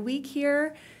to Ag Week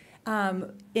here.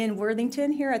 In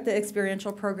Worthington here at the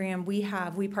experiential program, we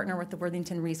partner with the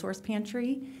Worthington Resource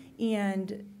Pantry,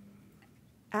 and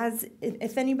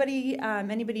if anybody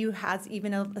who has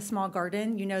even a small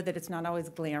garden, you know that it's not always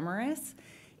glamorous.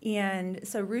 And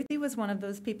so Ruthie was one of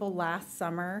those people last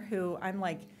summer who I'm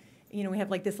like, we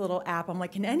have like this little app. I'm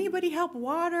like, can anybody help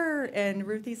water? And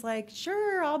Ruthie's like,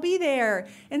 sure, I'll be there.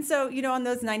 And so, on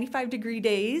those 95-degree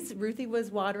days, Ruthie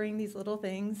was watering these little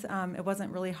things. It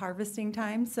wasn't really harvesting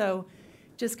time. So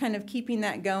just kind of keeping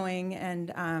that going.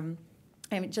 And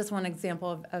just one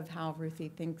example of how Ruthie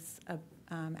thinks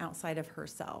outside of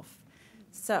herself.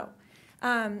 So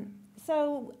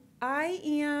I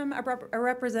am a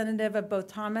representative of both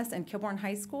Thomas and Kilbourne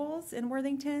High Schools in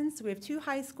Worthington. So we have 2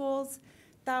 high schools,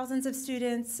 thousands of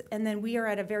students, and then we are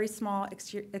at a very small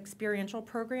experiential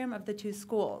program of the 2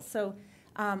 schools. So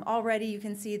already you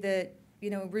can see that,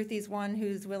 Ruthie's one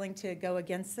who's willing to go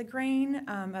against the grain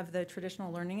of the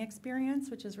traditional learning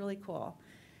experience, which is really cool.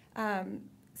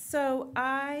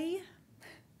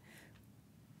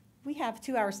 We have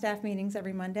 2-hour staff meetings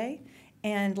every Monday.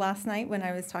 And last night when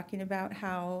I was talking about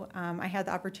how I had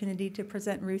the opportunity to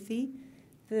present Ruthie,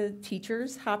 the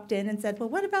teachers hopped in and said, well,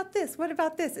 what about this? What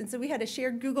about this? And so we had a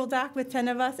shared Google Doc with 10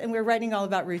 of us, and we were writing all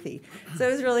about Ruthie. So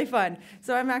it was really fun.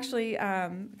 So I'm actually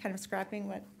kind of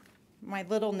scrapping my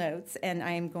little notes, and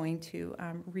I am going to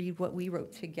read what we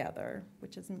wrote together,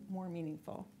 which is more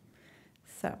meaningful.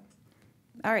 So,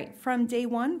 all right, from day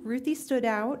one, Ruthie stood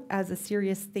out as a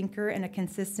serious thinker and a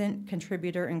consistent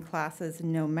contributor in classes,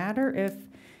 no matter if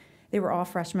they were all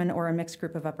freshmen or a mixed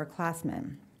group of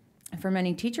upperclassmen. For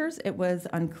many teachers, it was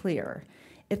unclear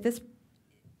if this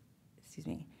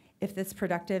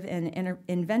productive and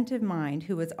inventive mind,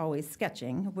 who was always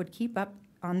sketching, would keep up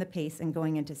on the pace and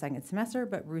going into second semester,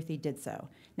 but Ruthie did so.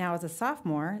 Now, as a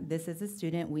sophomore, this is a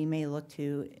student we may look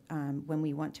to when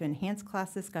we want to enhance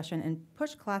class discussion and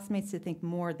push classmates to think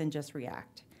more than just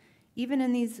react. Even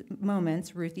in these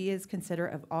moments, Ruthie is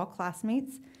considerate of all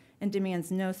classmates and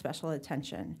demands no special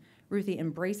attention. Ruthie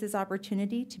embraces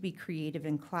opportunity to be creative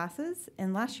in classes,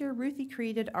 and last year, Ruthie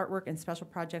created artwork and special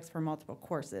projects for multiple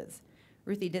courses.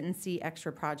 Ruthie didn't see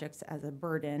extra projects as a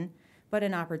burden, but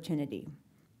an opportunity.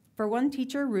 For one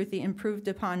teacher, Ruthie improved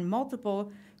upon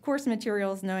multiple course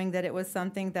materials, knowing that it was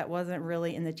something that wasn't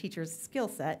really in the teacher's skill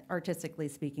set, artistically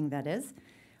speaking, that is.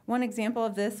 One example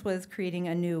of this was creating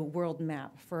a new world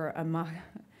map for a mock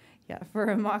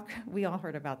we all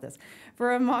heard about this,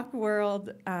 for a mock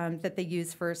world that they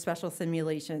use for special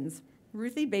simulations.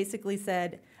 Ruthie basically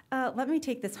said, let me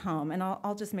take this home and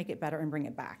I'll just make it better and bring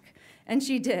it back. And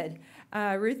she did.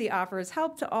 Ruthie offers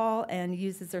help to all and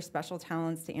uses their special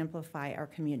talents to amplify our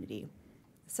community.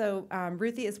 So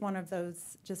Ruthie is one of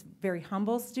those just very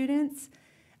humble students.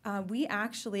 We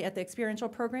actually, at the experiential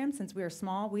program, since we are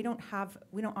small, we don't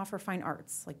offer fine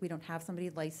arts. Like, we don't have somebody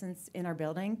licensed in our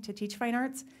building to teach fine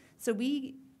arts. So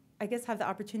we, I guess, have the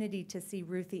opportunity to see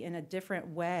Ruthie in a different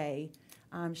way,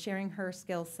 sharing her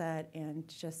skill set and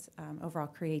just overall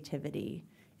creativity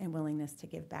and willingness to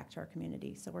give back to our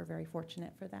community. So we're very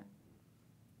fortunate for that.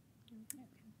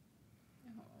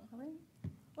 All right.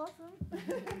 Awesome.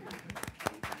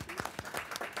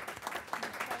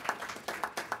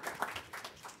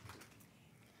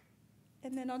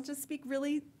 And then I'll just speak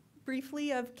really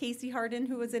briefly of Casey Harden,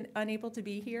 who was unable to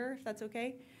be here, if that's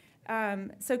okay.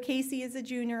 So Casey is a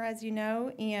junior, as you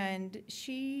know, and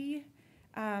she,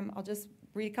 I'll just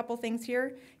read a couple things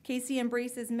here. Casey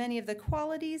embraces many of the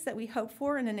qualities that we hope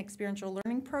for in an experiential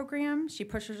learning program. She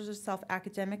pushes herself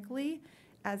academically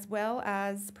as well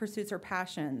as pursues her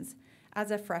passions.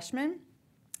 As a freshman,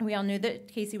 we all knew that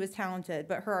Casey was talented,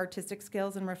 but her artistic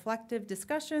skills and reflective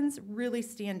discussions really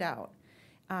stand out.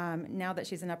 Now that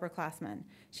she's an upperclassman.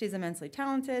 She's immensely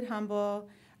talented, humble,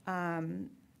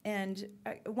 and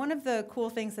one of the cool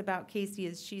things about Casey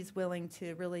is she's willing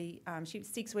to really, she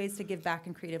seeks ways to give back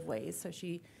in creative ways. So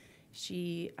she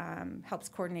helps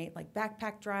coordinate like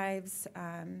backpack drives,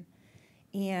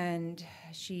 and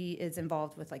she is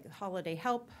involved with like holiday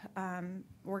help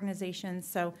organizations.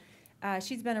 So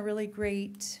she's been a really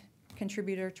great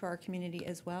contributor to our community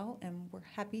as well, and we're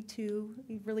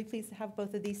really pleased to have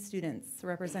both of these students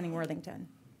representing Worthington.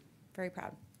 Very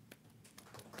proud.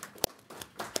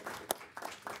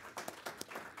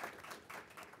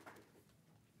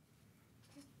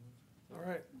 All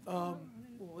right, well,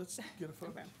 let's get a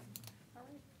photo.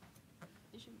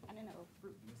 I don't know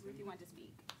if Ruthie wanted to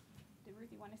speak. Did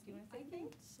Ruthie want to say anything?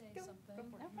 Say something.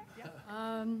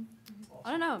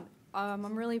 I don't know.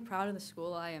 I'm really proud of the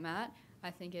school I am at. I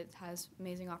think it has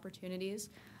amazing opportunities.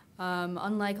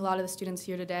 Unlike a lot of the students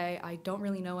here today, I don't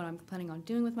really know what I'm planning on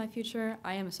doing with my future.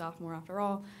 I am a sophomore after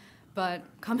all. But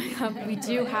coming up, we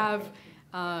do have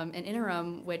an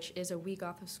interim, which is a week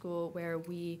off of school where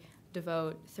we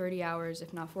devote 30 hours,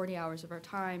 if not 40 hours of our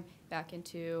time back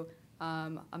into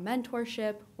a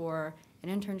mentorship or an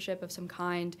internship of some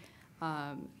kind.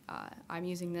 I'm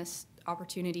using this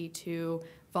opportunity to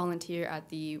volunteer at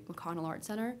the McConnell Art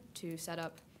Center to set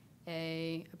up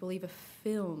I believe a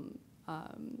film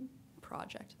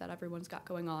project that everyone's got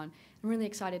going on. I'm really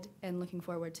excited and looking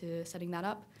forward to setting that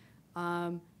up.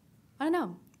 I don't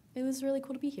know. It was really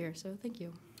cool to be here, so thank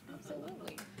you.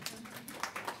 Absolutely.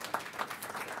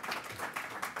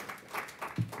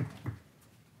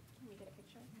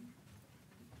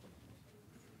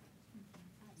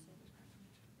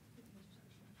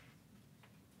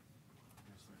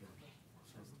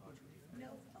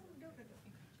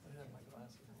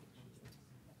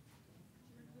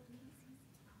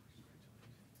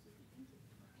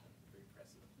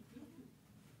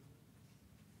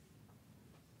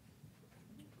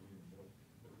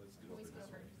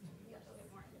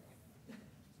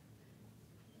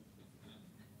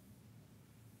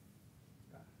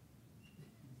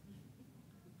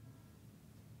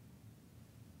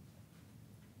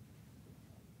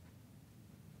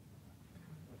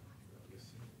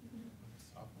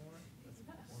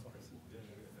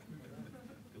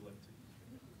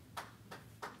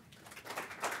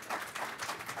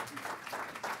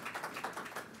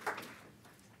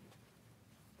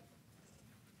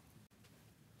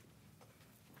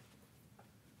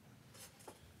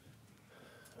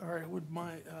 All right, would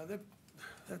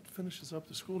that finishes up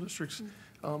the school districts.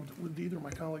 Would either of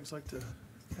my colleagues like to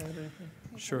add anything?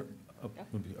 Sure.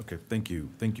 Okay, thank you.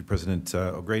 Thank you, President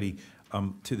O'Grady.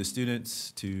 To the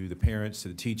students, to the parents, to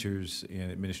the teachers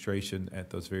and administration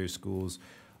at those various schools,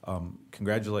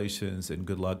 congratulations and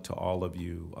good luck to all of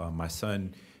you. My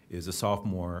son is a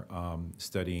sophomore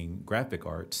studying graphic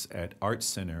arts at Arts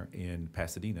Center in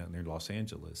Pasadena near Los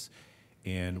Angeles.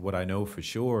 And what I know for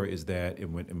sure is that,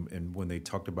 and when they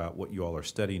talked about what you all are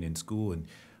studying in school and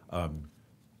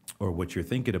or what you're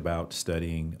thinking about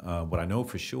studying, what I know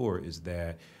for sure is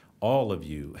that all of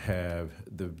you have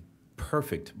the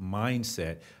perfect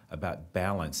mindset about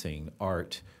balancing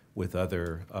art with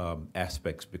other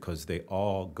aspects because they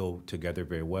all go together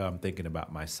very well. I'm thinking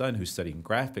about my son who's studying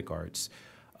graphic arts,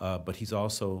 but he's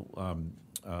also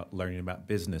learning about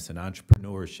business and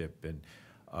entrepreneurship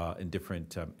and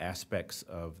different aspects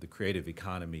of the creative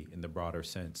economy in the broader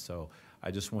sense. So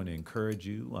I just want to encourage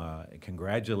you and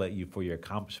congratulate you for your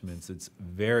accomplishments. It's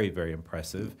very, very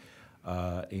impressive,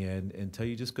 and tell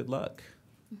you just good luck.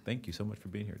 Thank you so much for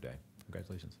being here today.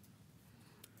 Congratulations.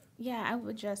 Yeah, I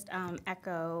would just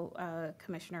echo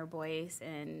Commissioner Boyce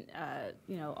and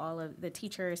all of the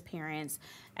teachers, parents,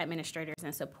 administrators,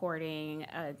 and supporting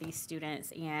these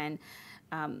students and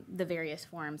the various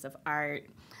forms of art.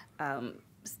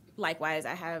 Likewise,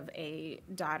 I have a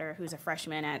daughter who's a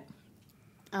freshman at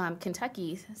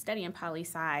Kentucky studying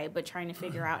poli-sci, but trying to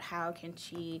figure out how can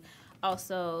she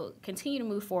also continue to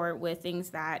move forward with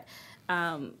things that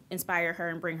inspire her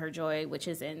and bring her joy, which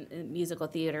is in musical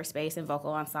theater space and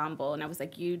vocal ensemble. And I was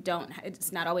like,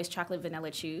 it's not always chocolate vanilla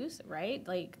choose, right?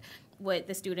 Like what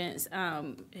the students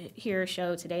here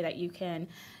show today, that you can,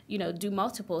 do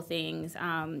multiple things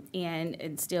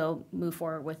and still move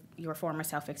forward with your form of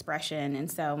self-expression.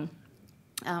 And so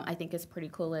I think it's pretty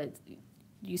cool that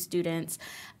you students,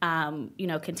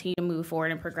 continue to move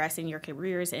forward and progress in your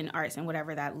careers in arts and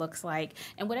whatever that looks like.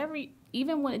 And whatever,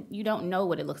 even when you don't know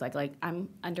what it looks like I'm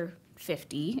under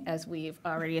 50, as we've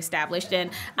already established,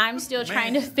 and I'm still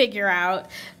trying to figure out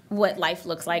what life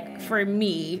looks like for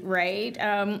me, right?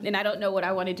 And I don't know what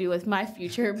I want to do with my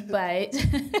future, but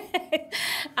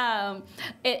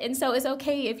and so it's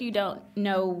okay if you don't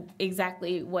know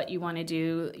exactly what you want to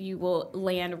do. You will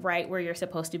land right where you're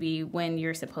supposed to be when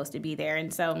you're supposed to be there.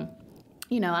 And so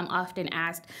You know, I'm often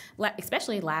asked,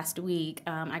 especially last week,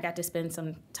 I got to spend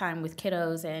some time with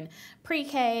kiddos in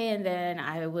pre-K, and then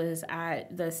I was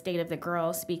at the State of the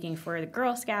Girls speaking for the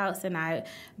Girl Scouts, and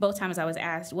both times I was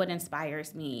asked what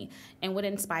inspires me. And what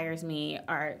inspires me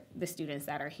are the students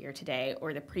that are here today,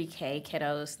 or the pre-K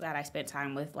kiddos that I spent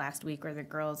time with last week, or the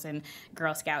girls and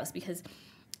Girl Scouts, because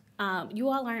you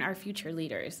all aren't our future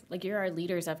leaders. Like, you're our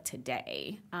leaders of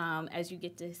today. As you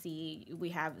get to see, we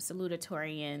have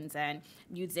salutatorians and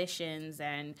musicians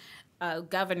and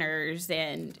governors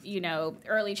and, you know,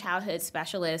 early childhood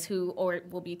specialists who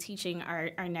will be teaching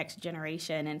our next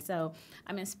generation. And so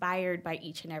I'm inspired by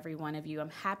each and every one of you. I'm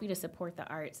happy to support the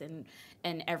arts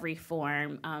in every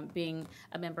form, being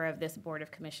a member of this Board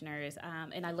of Commissioners.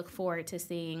 And I look forward to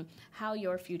seeing how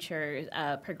your futures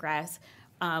progress,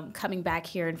 coming back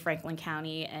here in Franklin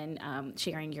County and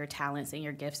sharing your talents and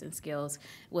your gifts and skills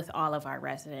with all of our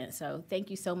residents. So thank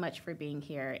you so much for being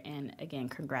here, and again,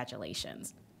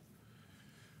 congratulations.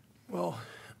 Well,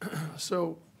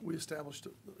 so we established,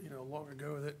 you know, long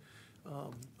ago that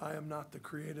I am not the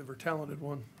creative or talented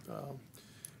one.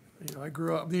 You know, I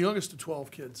grew up, I'm the youngest of 12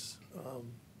 kids,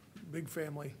 big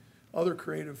family, other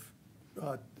creative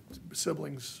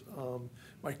siblings.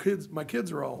 My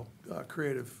kids are all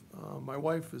creative. My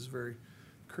wife is very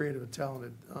creative and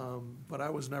talented, but I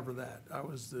was never that. I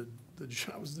was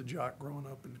the jock growing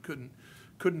up and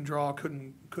couldn't draw,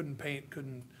 couldn't paint,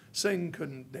 couldn't sing,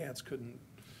 couldn't dance, couldn't,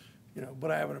 you know.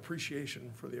 But I have an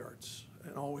appreciation for the arts,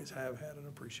 and always have had an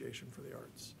appreciation for the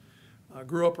arts. I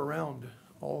grew up around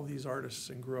all of these artists,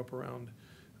 and grew up around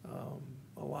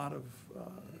a lot of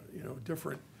you know,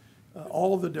 different.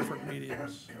 All of the different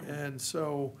mediums. And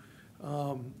so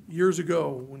years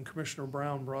ago, when Commissioner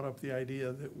Brown brought up the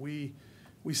idea that we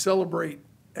celebrate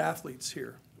athletes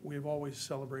here, we've always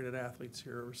celebrated athletes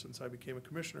here ever since I became a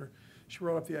commissioner. She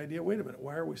brought up the idea, wait a minute,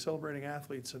 why are we celebrating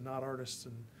athletes and not artists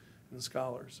and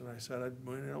scholars? And I said,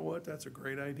 you know what, that's a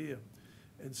great idea.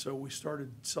 And so we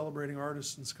started celebrating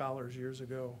artists and scholars years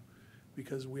ago,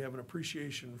 because we have an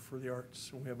appreciation for the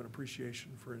arts, and we have an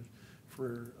appreciation for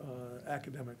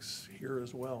academics here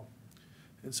as well.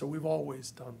 And so we've always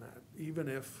done that, even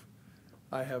if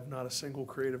I have not a single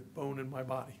creative bone in my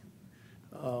body,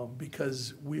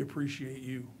 because we appreciate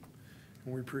you,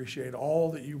 and we appreciate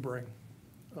all that you bring.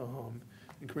 And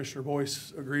Commissioner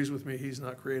Boyce agrees with me, he's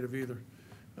not creative either.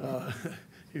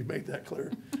 He made that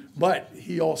clear. But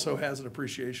he also has an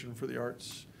appreciation for the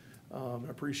arts, an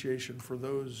appreciation for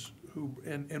those who,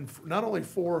 and not only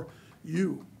for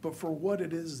you, but for what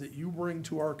it is that you bring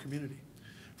to our community,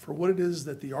 for what it is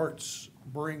that the arts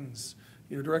brings.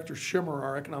 You know, Director Schimmer,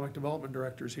 our economic development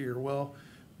director, is here. Well,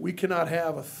 we cannot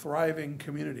have a thriving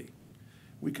community.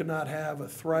 We cannot have a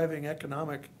thriving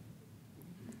economic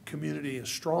community, a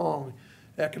strong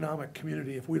economic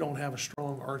community, if we don't have a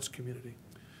strong arts community.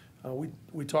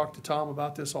 We talk to Tom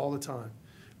about this all the time.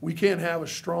 We can't have a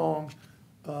strong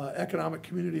economic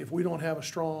community if we don't have a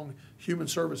strong human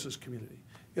services community.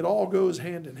 It all goes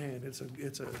hand in hand.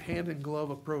 It's a hand-in-glove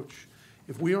approach.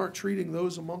 If we aren't treating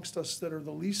those amongst us that are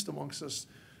the least amongst us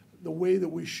the way that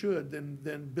we should,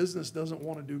 then business doesn't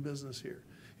want to do business here.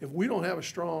 If we don't have a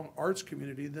strong arts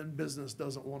community, then business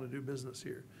doesn't want to do business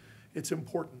here. It's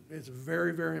important. It's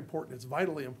very, very important. It's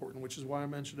vitally important, which is why I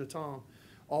mentioned to Tom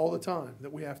all the time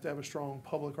that we have to have a strong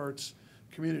public arts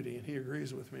community, and he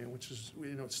agrees with me, which is,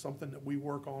 you know, it's something that we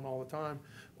work on all the time,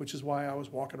 which is why I was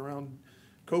walking around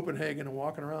Copenhagen and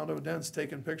walking around Odense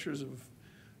taking pictures of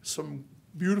some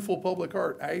beautiful public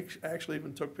art. I actually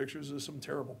even took pictures of some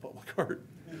terrible public art,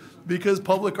 because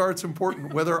public art's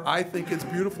important, whether I think it's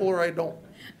beautiful or I don't.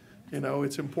 You know,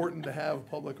 it's important to have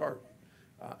public art.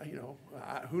 You know,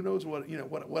 who knows what, you know,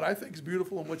 what I think is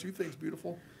beautiful and what you think is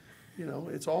beautiful. You know,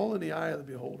 it's all in the eye of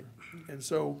the beholder. And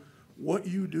so what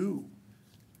you do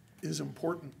is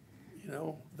important. You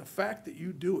know, the fact that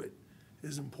you do it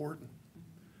is important.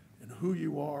 And who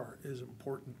you are is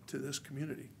important to this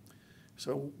community.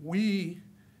 So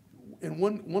and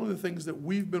one of the things that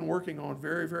we've been working on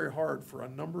very, very hard for a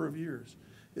number of years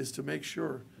is to make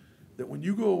sure that when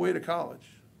you go away to college,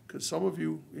 because some of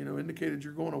you, you know, indicated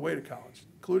you're going away to college,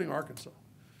 including Arkansas,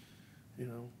 you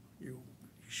know, you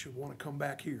should want to come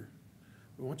back here.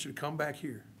 We want you to come back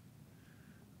here.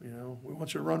 You know, we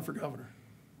want you to run for governor.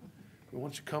 We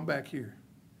want you to come back here,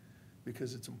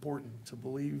 because it's important to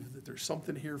believe that there's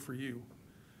something here for you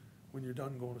when you're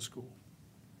done going to school.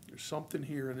 There's something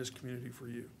here in this community for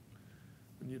you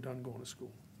when you're done going to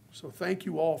school. So thank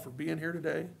you all for being here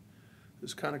today.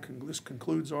 This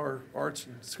concludes our arts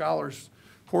and scholars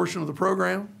portion of the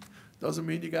program. Doesn't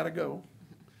mean you got to go.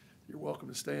 You're welcome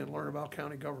to stay and learn about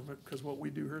county government, because what we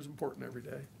do here is important every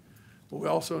day. But we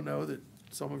also know that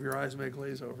some of your eyes may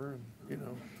glaze over, and, you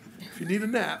know, if you need a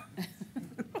nap,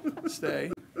 stay.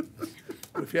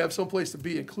 But if you have someplace to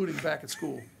be, including back at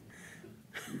school,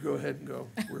 you go ahead and go.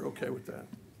 We're okay with that.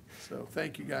 So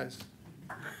thank you, guys.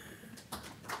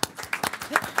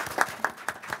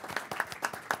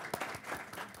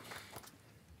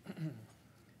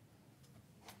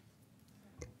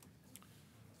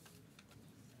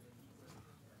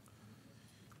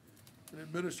 And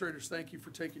administrators, thank you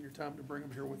for taking your time to bring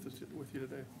them here with you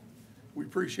today. We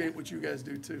appreciate what you guys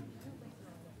do too.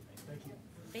 Thank you.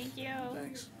 Thank you.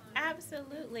 Thanks.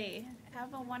 Absolutely.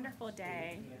 Have a wonderful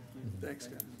day. Thanks,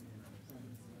 guys.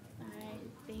 All right.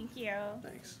 Thank you.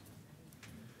 Thanks.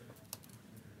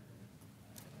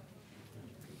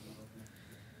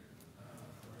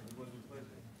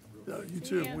 You See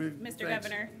too. you, Mr. Thanks.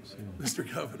 Governor.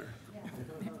 Mr. Governor.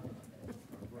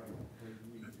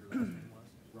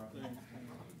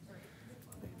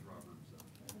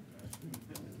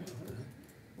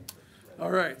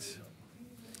 All right.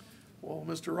 Well,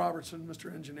 Mr. Robertson,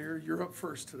 Mr. Engineer, you're up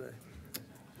first today.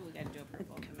 We got to do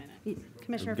approval in a minute.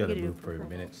 Commissioner, We've got to if you move could for do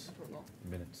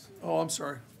minutes. Oh, I'm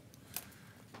sorry.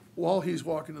 While he's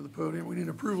walking to the podium, we need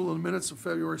approval of the minutes of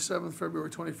February 7th, February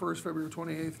 21st, February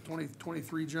 28th,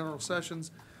 2023 general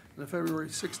sessions, and the February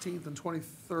 16th and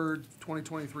 23rd,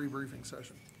 2023 briefing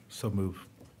session. So move.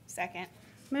 Second.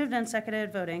 Moved and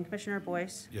seconded, voting. Commissioner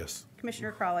Boyce? Yes.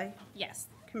 Commissioner Crawley? Yes.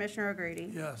 Commissioner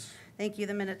O'Grady? Yes. Thank you.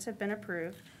 The minutes have been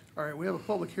approved. All right, we have a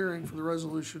public hearing for the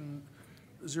resolution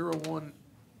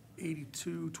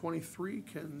 018223.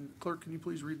 Clerk, can you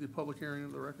please read the public hearing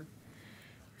into the record?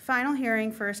 Final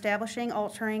hearing for establishing,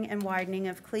 altering, and widening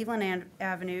of Cleveland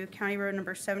Avenue, County Road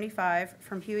number 75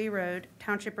 from Huey Road,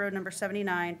 Township Road number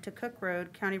 79 to Cook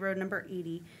Road, County Road number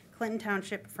 80, Clinton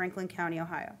Township, Franklin County,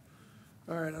 Ohio.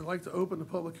 All right, I'd like to open the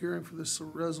public hearing for this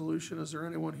resolution. Is there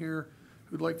anyone here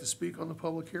who'd like to speak on the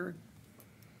public hearing?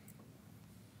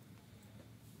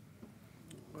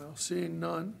 Well, seeing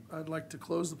none, I'd like to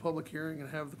close the public hearing and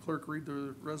have the clerk read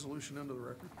the resolution into the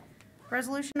record.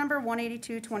 Resolution number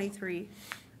 18223,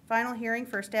 final hearing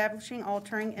for establishing,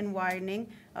 altering, and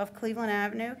widening of Cleveland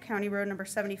Avenue, County Road number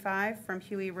 75 from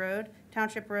Huey Road,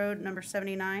 Township Road number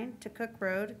 79 to Cook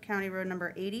Road, County Road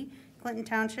number 80, Clinton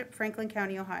Township, Franklin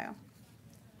County, Ohio.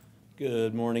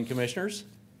 Good morning, Commissioners.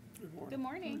 Good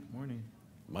morning. Morning.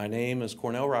 My name is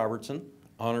Cornell Robertson,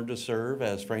 honored to serve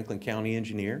as Franklin County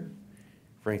Engineer,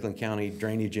 Franklin County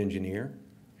Drainage Engineer,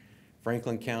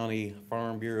 Franklin County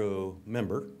Farm Bureau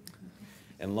member,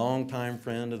 and longtime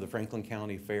friend of the Franklin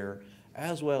County Fair,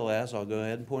 as well as, I'll go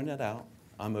ahead and point that out,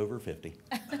 I'm over 50.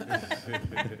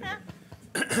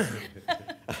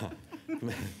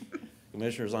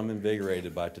 Commissioners, I'm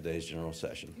invigorated by today's general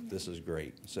session. This is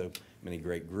great. So many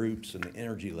great groups, and the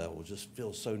energy level just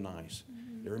feels so nice.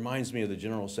 It reminds me of the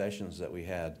general sessions that we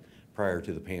had prior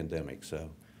to the pandemic.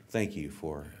 So thank you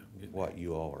for what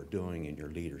you all are doing in your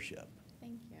leadership.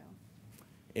 Thank you.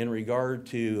 In regard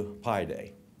to Pi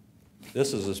Day,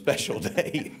 this is a special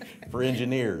day for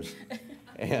engineers,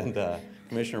 and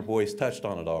Commissioner Boyce touched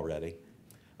on it already.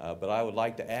 But I would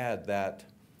like to add that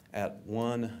at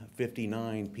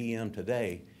 1:59 p.m.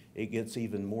 today, it gets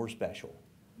even more special.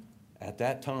 At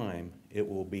that time, it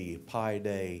will be Pi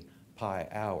Day, Pi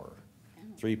Hour,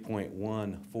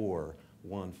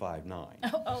 3.14159.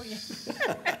 Oh, yeah.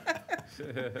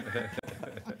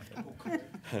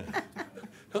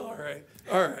 All right,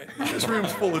 all right. This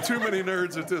room's full of too many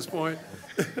nerds at this point.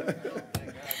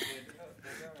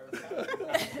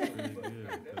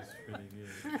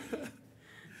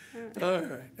 All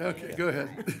right, okay, go ahead.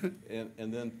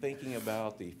 And then thinking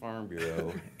about the Farm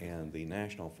Bureau and the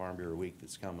National Farm Bureau Week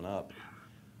that's coming up,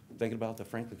 thinking about the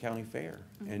Franklin County Fair.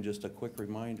 And just a quick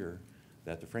reminder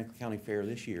that the Franklin County Fair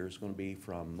this year is going to be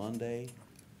from Monday,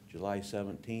 July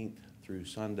 17th through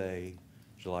Sunday,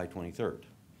 July 23rd.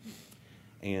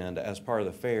 And as part of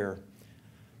the fair,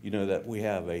 you know that we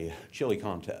have a chili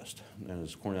contest, known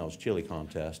as Cornell's Chili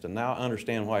Contest. And now I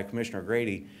understand why Commissioner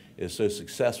Grady is so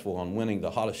successful on winning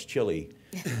the hottest chili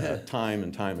time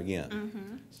and time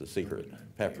again. It's the secret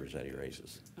peppers that he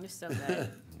raises. You're so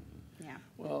good. Yeah.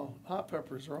 Well, hot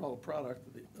peppers are all a product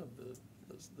of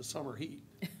the summer heat.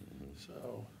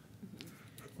 So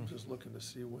I'm just looking to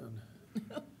see when.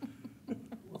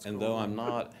 And though I'm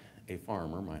not a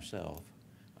farmer myself,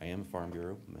 I am a Farm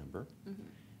Bureau member,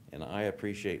 and I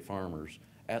appreciate farmers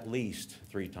at least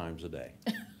 3 times a day,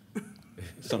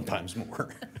 sometimes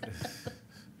more.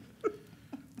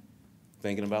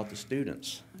 Thinking about the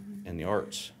students and the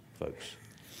arts folks,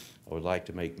 I would like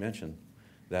to make mention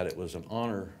that it was an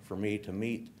honor for me to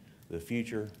meet the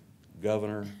future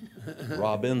Governor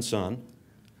Robinson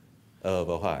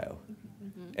of Ohio.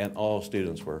 and all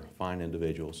students were fine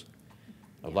individuals.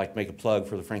 I'd like to make a plug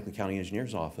for the Franklin County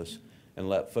Engineers Office and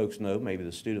let folks know, maybe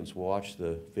the students will watch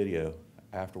the video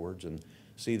afterwards and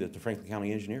see that the Franklin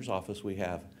County Engineers Office, we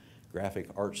have graphic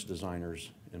arts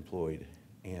designers employed.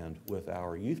 And with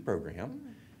our youth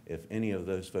program, if any of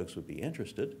those folks would be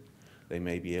interested, they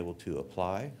may be able to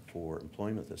apply for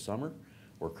employment this summer.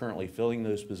 We're currently filling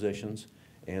those positions,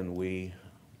 and we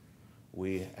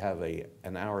have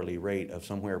an hourly rate of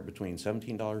somewhere between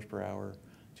 $17 per hour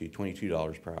to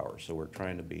 $22 per hour. So we're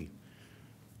trying to be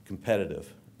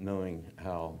competitive, knowing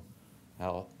how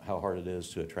hard it is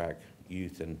to attract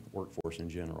youth and workforce in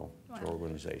general to our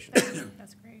organization.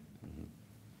 That's great.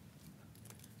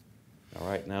 All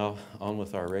right, now on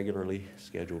with our regularly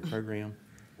scheduled program.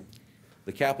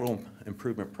 The capital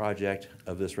improvement project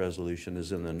of this resolution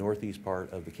is in the northeast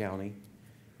part of the county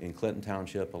in Clinton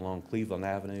Township along Cleveland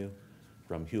Avenue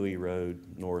from Huey Road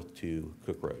north to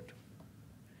Cook Road.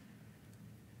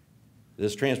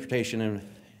 This transportation and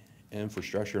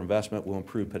infrastructure investment will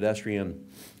improve pedestrian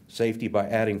safety by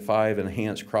adding 5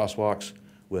 enhanced crosswalks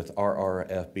with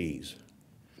RRFBs,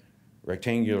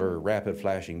 rectangular rapid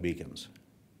flashing beacons,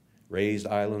 raised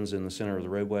islands in the center of the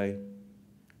roadway,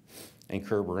 and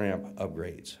curb ramp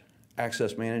upgrades.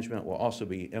 Access management will also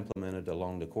be implemented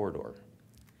along the corridor.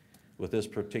 With this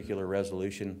particular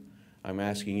resolution, I'm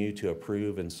asking you to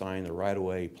approve and sign the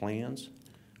right-of-way plans,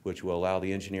 which will allow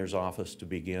the engineer's office to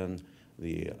begin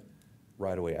the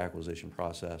right-of-way acquisition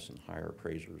process and hire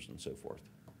appraisers and so forth.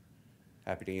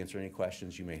 Happy to answer any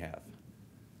questions you may have.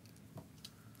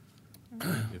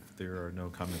 If there are no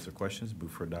comments or questions,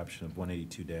 move for adoption of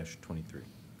 182-23.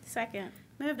 Second.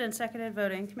 Moved and seconded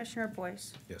voting. Commissioner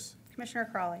Boyce. Yes. Commissioner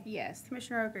Crawley. Yes.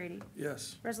 Commissioner O'Grady.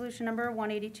 Yes. Resolution number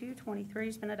 182-23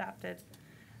 has been adopted.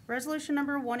 Resolution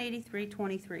number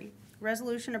 183-23.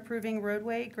 Resolution approving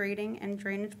roadway grading and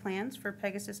drainage plans for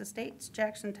Pegasus Estates,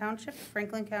 Jackson Township,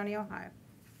 Franklin County, Ohio.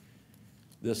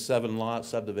 This 7-lot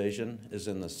subdivision is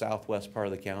in the southwest part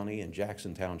of the county in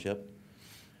Jackson Township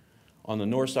on the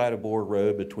north side of Board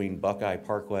Road between Buckeye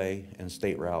Parkway and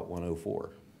State Route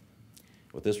 104.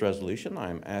 With this resolution,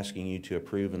 I'm asking you to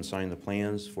approve and sign the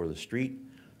plans for the street,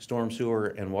 storm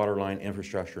sewer, and water line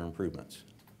infrastructure improvements.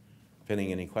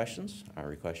 Pending any questions, I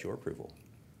request your approval.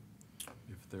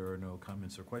 If there are no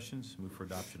comments or questions, move for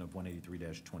adoption of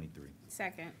 183-23.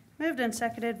 Second. Moved and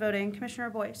seconded voting. Commissioner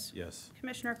Boyce. Yes.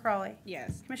 Commissioner Crawley.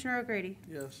 Yes. Commissioner O'Grady.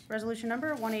 Yes.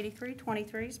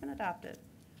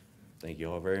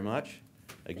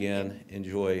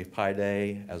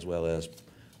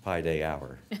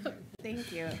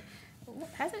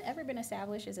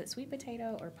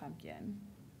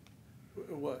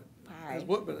 What? Pie. Has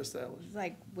what been established?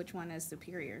 Like, which one is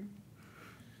superior?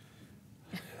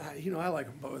 I like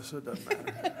them both, so it doesn't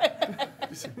matter.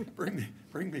 Just bring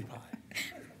me pie.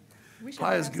 We should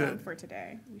Pie have is some good. for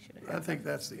today. We should have. I think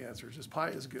that's the answer, just pie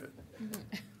is good.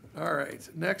 All right,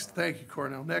 next, thank you,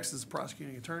 Cornell. Next is the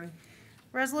prosecuting attorney.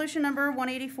 Resolution number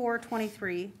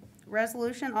 184-23.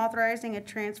 Resolution authorizing a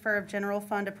transfer of general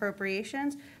fund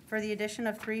appropriations for the addition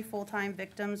of 3 full-time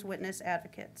victims witness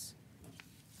advocates.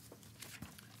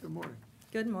 Good morning.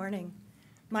 Good morning.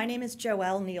 My name is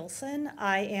Joelle Nielsen.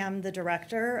 I am the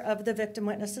director of the Victim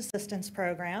Witness Assistance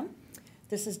Program.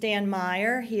 This is Dan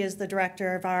Meyer. He is the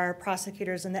director of our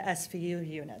prosecutors in the SVU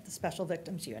unit, the Special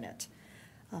Victims Unit.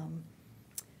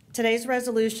 Today's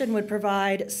resolution would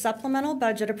provide supplemental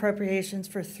budget appropriations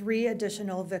for 3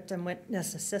 additional victim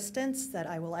witness assistants that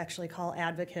I will actually call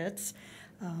advocates.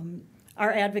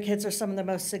 Our advocates are some of the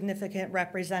most significant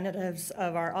representatives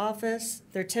of our office.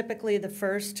 They're typically the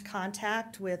first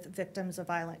contact with victims of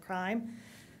violent crime,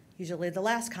 usually the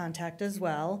last contact as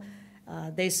well.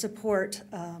 They support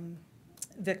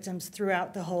victims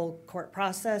throughout the whole court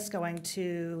process, going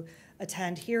to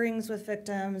attend hearings with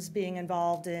victims, being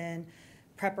involved in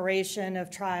preparation of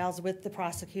trials with the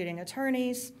prosecuting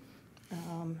attorneys,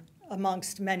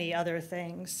 amongst many other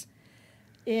things.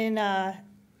 In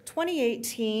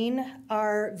 2018,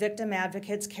 our victim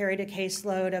advocates carried a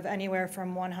caseload of anywhere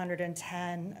from 100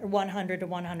 to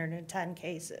 110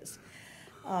 cases.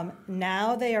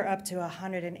 Now they are up to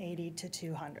 180 to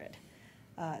 200.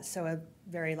 So a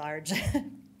very large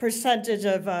percentage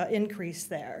of increase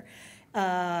there.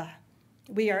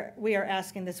 We are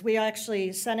asking this. We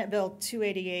actually, Senate Bill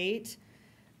 288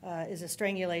 is a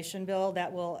strangulation bill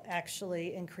that will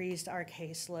actually increase our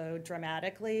caseload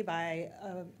dramatically by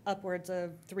upwards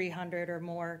of 300 or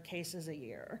more cases a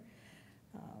year.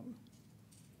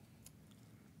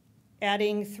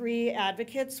 Adding 3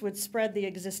 advocates would spread the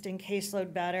existing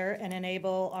caseload better and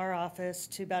enable our office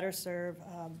to better serve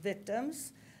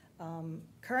victims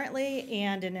currently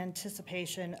and in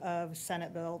anticipation of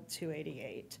Senate Bill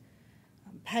 288.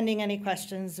 Pending any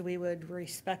questions, we would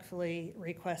respectfully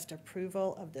request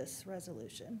approval of this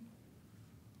resolution.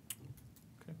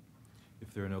 Okay.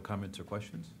 If there are no comments or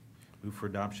questions, move for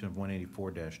adoption of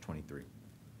 184-23.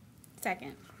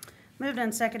 Second. Moved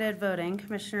and seconded voting,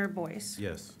 Commissioner Boyce.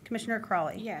 Yes. Commissioner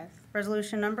Crawley. Yes.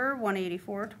 Resolution number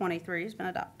 184-23 has been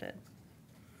adopted.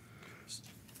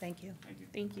 Thank you.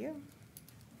 Thank you.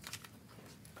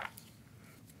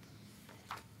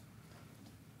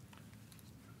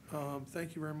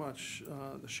 Thank you very much.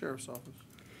 The Sheriff's Office.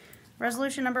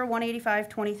 Resolution number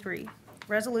 185-23.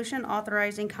 Resolution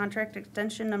authorizing contract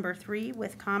extension number 3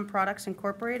 with Com Products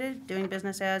Incorporated, doing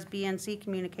business as BNC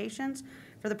Communications,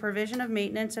 for the provision of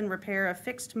maintenance and repair of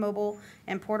fixed, mobile,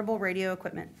 and portable radio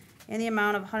equipment in the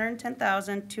amount of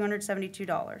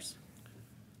 $110,272.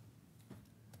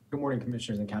 Good morning,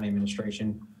 Commissioners and County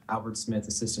Administration. Albert Smith,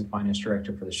 Assistant Finance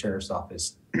Director for the Sheriff's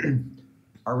Office.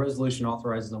 Our resolution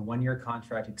authorizes a one-year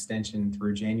contract extension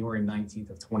through January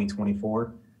 19th of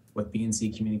 2024 with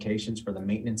BNC Communications for the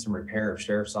maintenance and repair of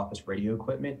Sheriff's Office radio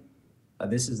equipment.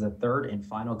 This is the third and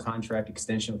final contract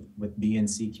extension with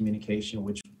BNC Communication,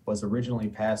 which was originally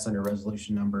passed under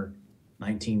resolution number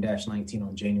 19-19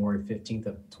 on January 15th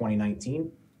of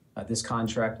 2019. This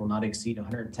contract will not exceed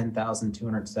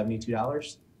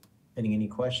 $110,272. Pending any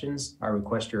questions, I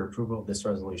request your approval of this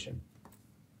resolution.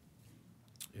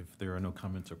 If there are no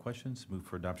comments or questions, move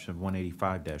for adoption of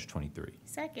 185-23.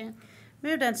 Second.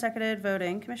 Moved and seconded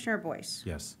voting, Commissioner Boyce.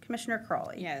 Yes. Commissioner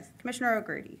Crawley. Yes. Commissioner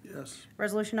O'Grady. Yes.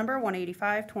 Resolution number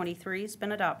 185-23 has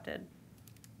been adopted.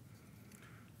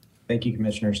 Thank you,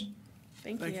 Commissioners.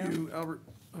 Thank Thank you, Albert.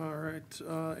 All right,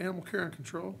 Animal Care and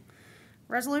Control.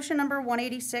 Resolution number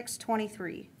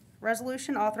 186-23.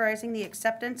 Resolution authorizing the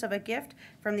acceptance of a gift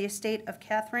from the estate of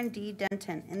Catherine D.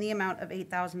 Denton in the amount of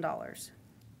 $8,000.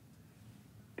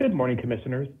 Good morning,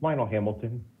 Commissioners. Lionel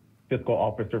Hamilton, Fiscal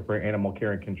Officer for Animal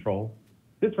Care and Control.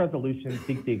 This resolution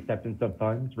seeks the acceptance of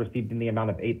funds received in the amount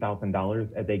of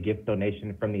 $8,000 as a gift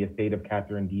donation from the estate of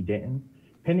Catherine D. Denton.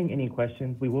 Pending any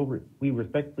questions, we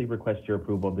respectfully request your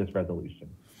approval of this resolution.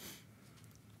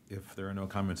 If there are no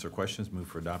comments or questions, move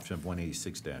for adoption of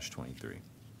 186-23.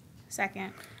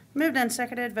 Second. Moved and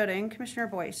seconded voting, Commissioner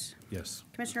Boyce. Yes.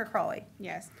 Commissioner Crawley.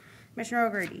 Yes. Commissioner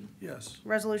O'Grady. Yes.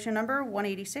 Resolution number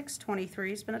 186-23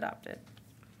 has been adopted.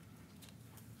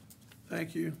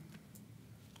 Thank you.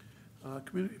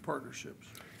 Community Partnerships.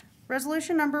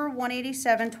 Resolution number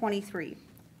 187-23.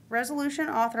 Resolution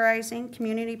authorizing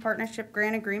community partnership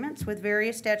grant agreements with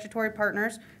various statutory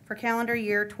partners for calendar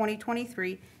year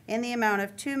 2023 in the amount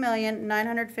of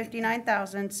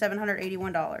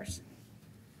 $2,959,781.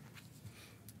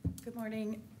 Good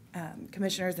morning,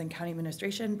 Commissioners and County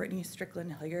Administration. Brittany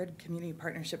Strickland Hilliard, Community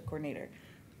Partnership Coordinator.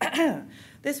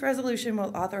 This resolution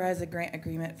will authorize a grant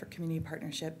agreement for Community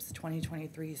Partnerships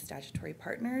 2023 statutory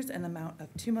partners in the amount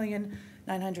of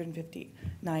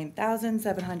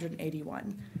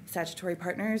 $2,959,781. Statutory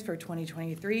partners for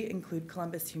 2023 include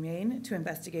Columbus Humane to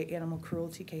investigate animal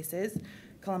cruelty cases,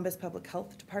 Columbus Public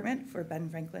Health Department for Ben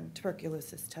Franklin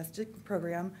tuberculosis testing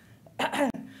program,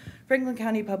 Franklin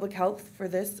County Public Health for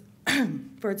its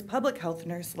public health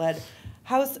nurse-led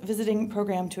house visiting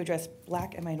program to address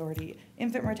Black and minority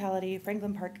infant mortality,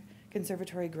 Franklin Park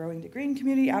Conservatory Growing to Green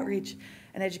community outreach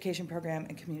and education program,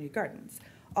 and community gardens.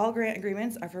 All grant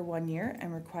agreements are for 1 year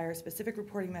and require specific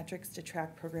reporting metrics to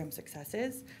track program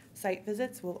successes. Site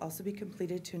visits will also be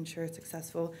completed to ensure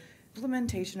successful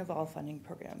implementation of all funding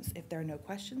programs. If there are no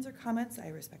questions or comments, I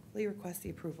respectfully request the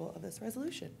approval of this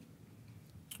resolution.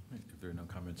 If there are no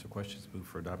comments or questions, move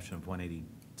for adoption of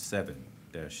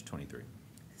 187-23.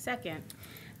 Second.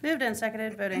 Moved and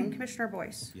seconded voting, Commissioner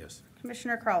Boyce. Yes.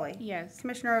 Commissioner Crawley. Yes.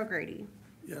 Commissioner O'Grady.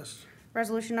 Yes.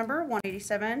 Resolution number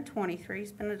 187-23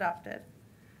 has been adopted.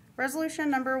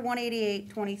 Resolution number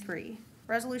 188-23.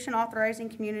 Resolution authorizing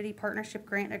community partnership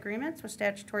grant agreements with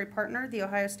statutory partner, The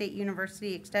Ohio State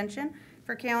University Extension,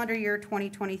 for calendar year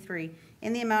 2023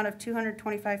 in the amount of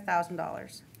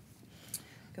 $225,000.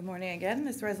 Good morning again.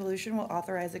 This resolution will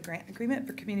authorize a grant agreement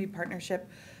for community partnership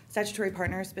statutory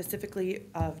partners, specifically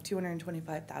of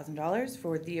 $225,000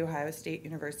 for The Ohio State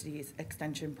University's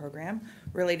extension program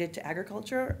related to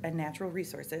agriculture and natural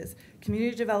resources,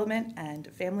 community development, and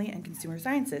family and consumer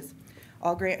sciences.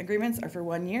 All grant agreements are for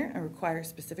 1 year and require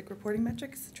specific reporting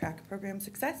metrics to track program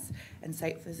success, and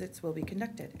site visits will be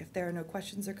conducted. If there are no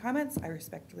questions or comments, I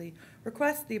respectfully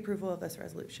request the approval of this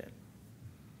resolution.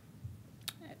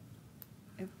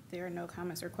 If there are no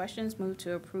comments or questions, move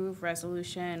to approve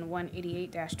Resolution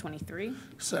 188-23.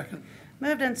 Second.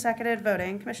 Moved and seconded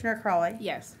voting, Commissioner Crawley.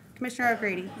 Yes. Commissioner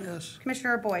O'Grady. Yes.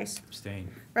 Commissioner Boyce. Abstain.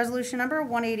 Resolution number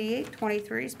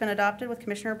 18823 has been adopted with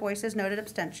Commissioner Boyce's noted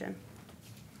abstention.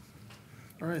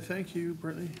 All right, thank you,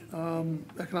 Brittany.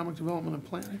 Economic Development and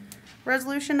Planning.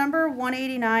 Resolution number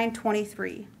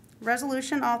 18923.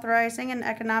 Resolution authorizing an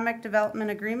economic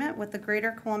development agreement with the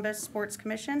Greater Columbus Sports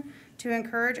Commission to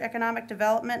encourage economic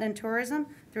development and tourism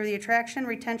through the attraction,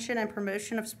 retention, and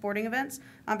promotion of sporting events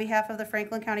on behalf of the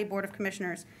Franklin County Board of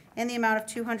Commissioners in the amount of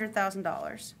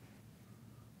 $200,000.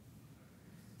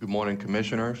 Good morning,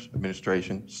 Commissioners,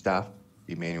 Administration, staff.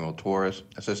 Emmanuel Torres,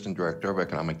 Assistant Director of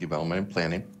Economic Development and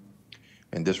Planning.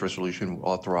 And this resolution will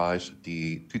authorize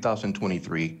the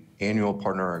 2023 annual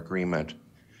partner agreement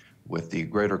with the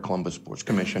Greater Columbus Sports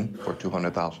Commission for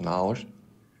 $200,000.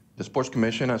 The Sports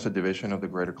Commission, as a division of the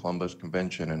Greater Columbus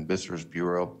Convention and Visitors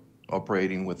Bureau,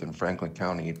 operating within Franklin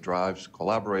County, drives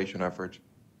collaboration efforts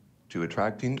to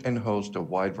attracting and host a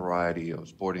wide variety of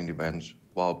sporting events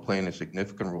while playing a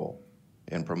significant role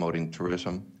in promoting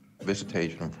tourism,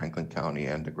 visitation in Franklin County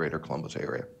and the Greater Columbus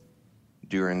area.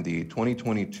 During the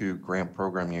 2022 grant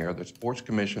program year, the Sports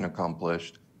Commission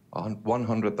accomplished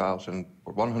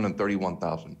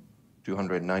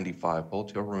 131,295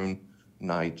 hotel room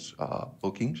nights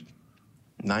bookings.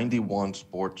 91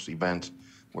 sports events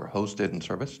were hosted and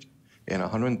serviced, and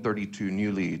 132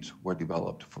 new leads were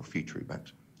developed for future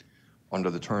events. Under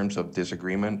the terms of this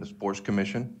agreement, the Sports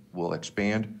Commission will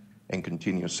expand and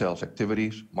continue sales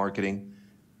activities, marketing,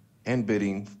 and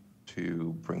bidding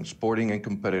to bring sporting and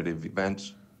competitive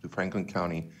events to Franklin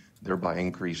County, thereby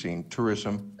increasing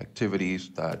tourism activities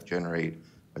that generate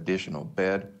additional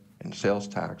bed and sales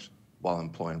tax while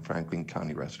employing Franklin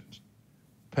County residents.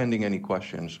 Pending any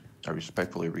questions, I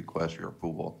respectfully request your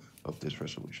approval of this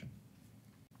resolution.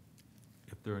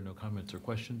 If there are no comments or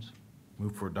questions,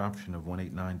 move for adoption of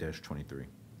 189-23.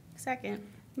 Second.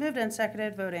 Moved and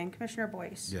seconded, voting. Commissioner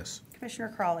Boyce. Yes. Commissioner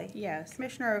Crawley. Yes.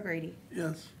 Commissioner O'Grady.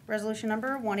 Yes. Resolution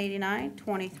number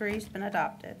 18923 has been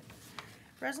adopted.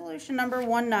 Resolution number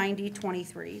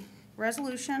 19023.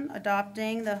 Resolution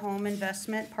adopting the Home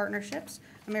Investment Partnerships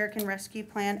American Rescue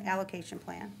Plan Allocation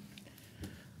Plan.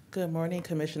 Good morning,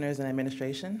 Commissioners and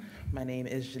Administration. My name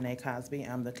is Janae Cosby.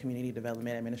 I'm the Community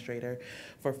Development Administrator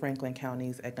for Franklin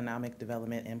County's Economic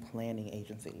Development and Planning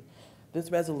Agency. This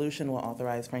resolution will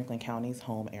authorize Franklin County's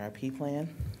Home ARP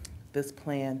Plan. This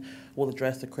plan will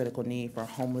address the critical need for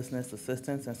homelessness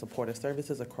assistance and supportive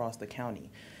services across the county.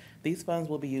 These funds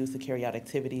will be used to carry out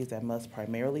activities that must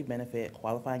primarily benefit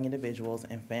qualifying individuals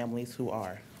and families who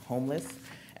are homeless,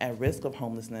 at risk of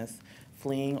homelessness,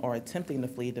 fleeing or attempting to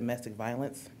flee domestic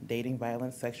violence, dating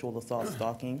violence, sexual assault,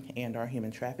 stalking, and/or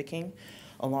human trafficking,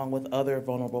 along with other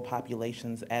vulnerable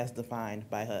populations as defined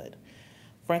by HUD.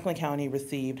 Franklin County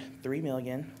received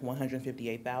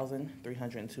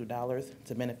 $3,158,302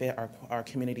 to benefit our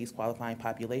community's qualifying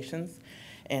populations,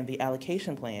 and the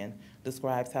allocation plan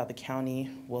describes how the county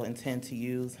will intend to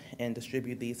use and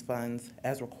distribute these funds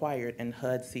as required in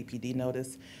HUD CPD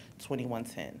Notice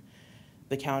 2110.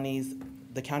 The county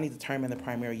determined the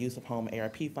primary use of home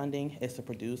ARP funding is to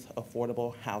produce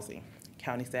affordable housing.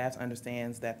 County staff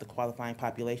understands that the qualifying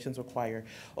populations require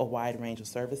a wide range of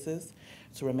services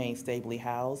to remain stably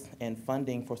housed, and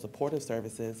funding for supportive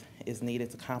services is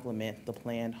needed to complement the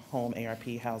planned home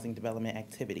ARP housing development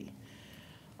activity.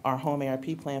 Our home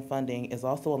ARP plan funding is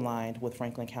also aligned with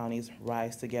Franklin County's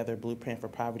Rise Together Blueprint for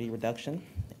Poverty Reduction,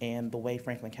 and the way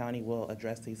Franklin County will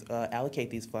address these, allocate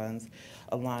these funds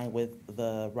align with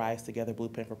the Rise Together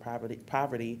Blueprint for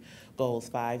Poverty goals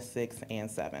 5, 6, and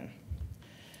 7.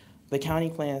 The county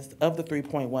plans, of the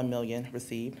 $3.1 million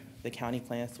received, the county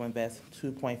plans to invest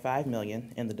 $2.5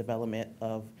 million in the development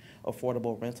of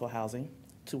affordable rental housing,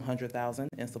 $200,000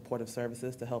 in supportive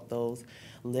services to help those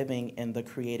living in the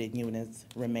created units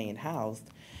remain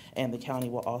housed, and the county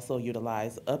will also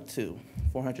utilize up to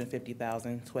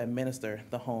 $450,000 to administer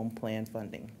the home plan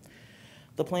funding.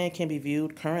 The plan can be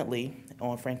viewed currently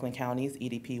on Franklin County's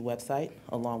EDP website,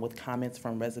 along with comments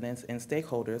from residents and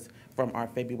stakeholders from our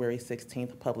February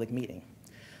 16th public meeting.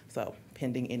 So,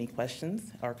 pending any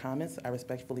questions or comments, I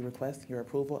respectfully request your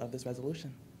approval of this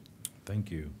resolution.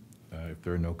 Thank you. If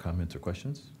there are no comments or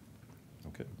questions,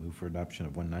 okay, move for adoption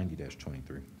of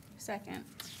 190-23. Second.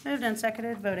 Moved and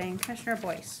seconded, voting. Commissioner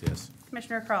Boyce. Yes.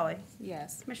 Commissioner Crawley.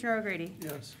 Yes. Commissioner O'Grady.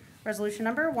 Yes. Resolution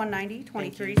number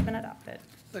 19023 has been adopted.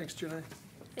 Thanks, Janae.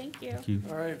 Thank you. Thank you.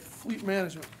 All right, Fleet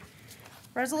Management.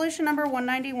 Resolution number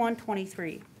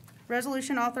 19123.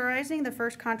 Resolution authorizing the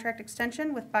first contract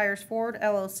extension with Buyers Ford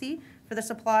LLC for the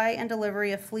supply and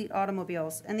delivery of fleet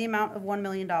automobiles in the amount of $1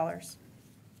 million.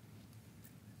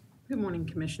 Good morning,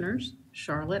 Commissioners.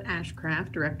 Charlotte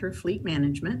Ashcraft, Director of Fleet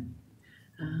Management.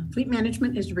 Fleet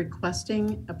Management is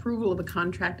requesting approval of a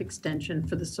contract extension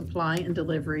for the supply and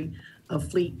delivery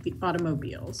of fleet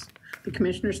automobiles. The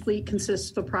Commissioner's fleet consists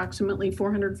of approximately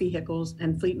 400 vehicles,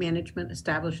 and Fleet Management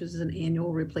establishes an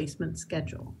annual replacement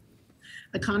schedule.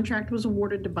 The contract was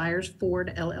awarded to Byers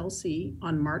Ford LLC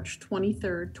on March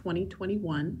 23,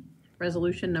 2021,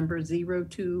 resolution number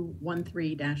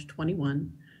 0213-21,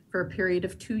 for a period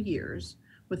of 2 years,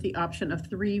 with the option of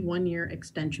 3 one-year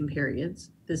extension periods.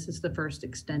 This is the first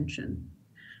extension.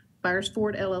 Byers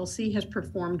Ford LLC has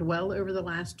performed well over the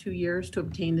last 2 years to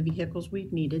obtain the vehicles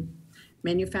we've needed.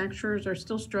 Manufacturers are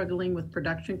still struggling with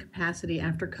production capacity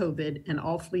after COVID, and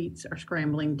all fleets are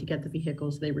scrambling to get the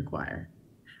vehicles they require.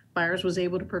 Byers was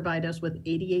able to provide us with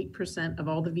 88% of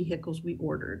all the vehicles we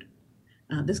ordered.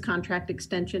 This contract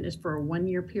extension is for a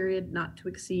 1-year period, not to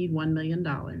exceed $1 million.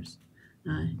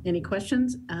 Any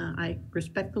questions? I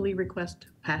respectfully request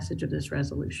passage of this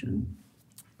resolution.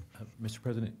 Mr.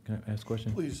 President, can I ask a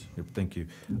question? Please. Yep, thank you.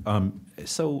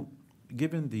 So,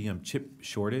 given the chip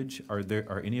shortage,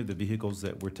 are any of the vehicles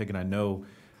that we're taking? I know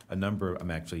a number.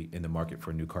 I'm actually in the market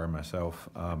for a new car myself,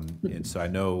 and so I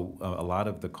know a lot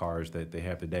of the cars that they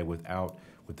have today with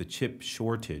the chip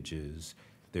shortages,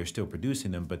 they're still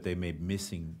producing them, but they may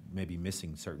be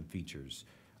missing certain features.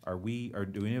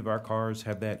 Do any of our cars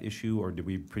have that issue, or do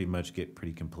we pretty much get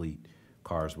pretty complete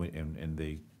cars and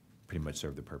they pretty much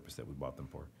serve the purpose that we bought them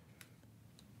for?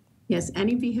 Yes,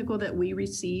 any vehicle that we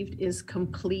received is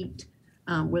complete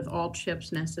with all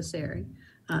chips necessary.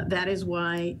 That is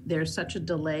why there's such a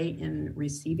delay in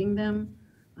receiving them.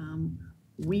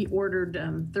 We ordered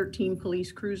 13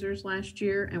 police cruisers last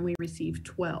year, and we received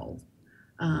 12.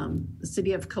 The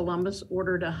city of Columbus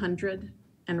ordered 100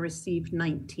 and received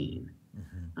 19.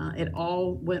 It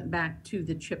all went back to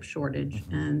the chip shortage,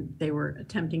 and they were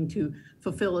attempting to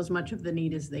fulfill as much of the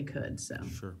need as they could. So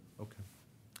sure, okay.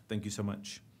 Thank you so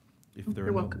much.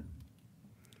 You're welcome.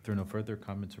 If there are no further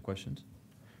comments or questions,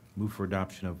 move for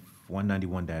adoption of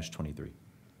 191-23.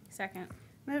 Second.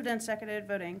 Moved and seconded,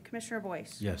 voting. Commissioner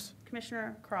Boyce? Yes.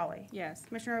 Commissioner Crawley? Yes.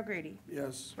 Commissioner O'Grady?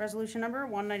 Yes. Resolution number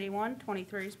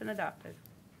 191-23 has been adopted.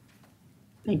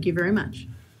 Thank you very much.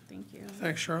 Thank you.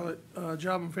 Thanks, Charlotte.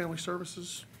 Job and Family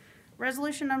Services.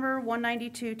 Resolution number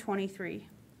 192-23.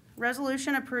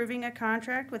 Resolution approving a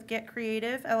contract with Get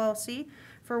Creative LLC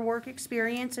for work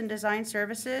experience and design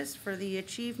services for the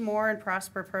Achieve More and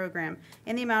Prosper program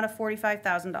in the amount of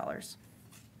 $45,000.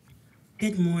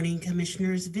 Good morning,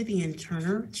 Commissioners. Vivian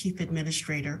Turner, Chief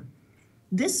Administrator.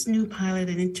 This new pilot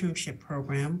and internship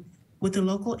program with the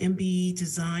local MBE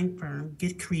design firm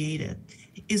Get Creative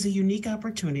is a unique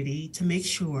opportunity to make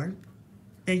sure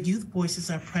that youth voices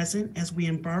are present as we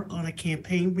embark on a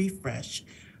campaign refresh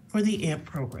for the AMP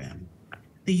program.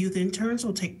 The youth interns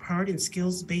will take part in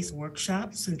skills-based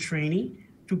workshops and training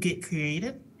through Get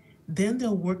Creative. Then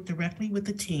they'll work directly with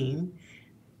the team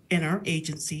and our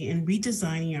agency in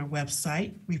redesigning our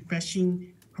website,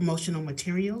 refreshing promotional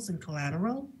materials and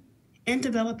collateral, and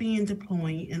developing and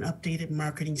deploying an updated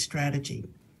marketing strategy.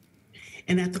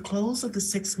 And at the close of the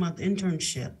 6-month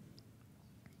internship,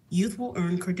 youth will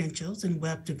earn credentials in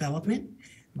web development,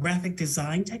 graphic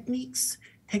design techniques,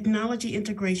 technology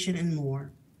integration, and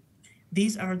more.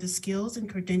 These are the skills and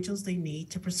credentials they need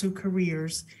to pursue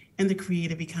careers in the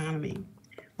creative economy,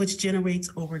 which generates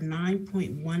over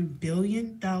 $9.1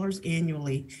 billion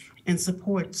annually and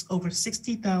supports over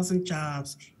 60,000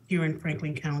 jobs here in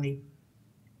Franklin County.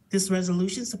 This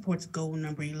resolution supports goal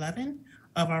number 11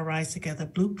 of our Rise Together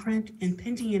blueprint, and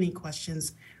pending any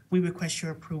questions, we request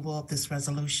your approval of this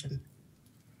resolution.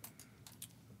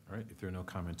 All right, if there are no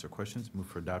comments or questions, move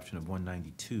for adoption of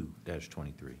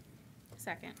 192-23.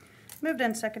 Second. Moved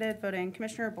and seconded, voting.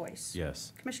 Commissioner Boyce?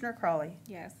 Yes. Commissioner Crawley?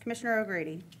 Yes. Commissioner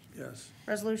O'Grady? Yes.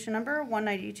 Resolution number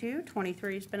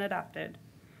 192-23 has been adopted.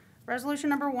 Resolution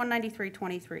number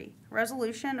 193-23,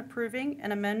 resolution approving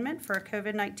an amendment for a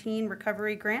COVID-19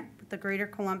 recovery grant with the Greater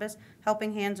Columbus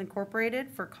Helping Hands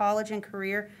Incorporated for college and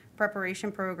career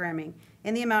preparation programming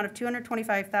in the amount of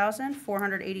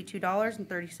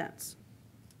 $225,482.30.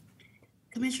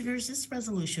 Commissioners, this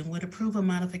resolution would approve a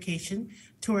modification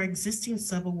to our existing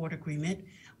sub-award agreement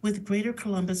with Greater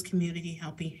Columbus Community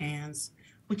Helping Hands,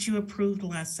 which you approved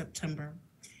last September.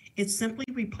 It simply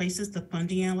replaces the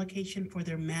funding allocation for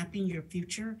their Mapping Your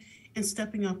Future and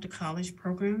Stepping Up to College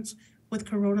programs with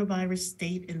coronavirus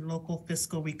state and local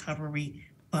fiscal recovery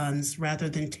funds rather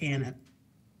than TANF.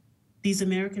 These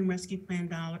American Rescue Plan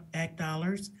Act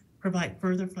dollars provide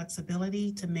further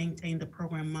flexibility to maintain the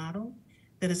program model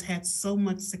that has had so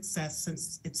much success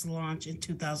since its launch in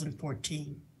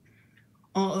 2014.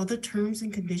 All other terms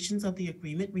and conditions of the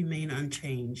agreement remain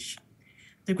unchanged.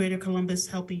 The Greater Columbus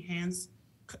Helping Hands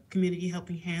Community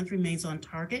Helping Hands remains on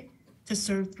target to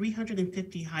serve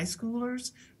 350 high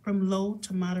schoolers from low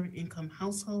to moderate income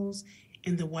households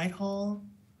in the Whitehall,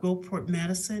 Gulfport,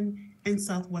 Madison, and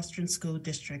Southwestern school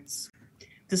districts.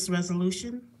 This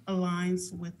resolution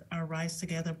aligns with our Rise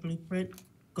Together Blueprint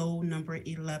Goal number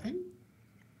 11.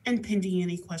 And pending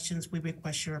any questions, we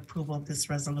request your approval of this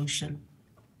resolution.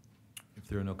 If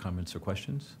there are no comments or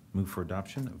questions, move for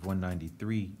adoption of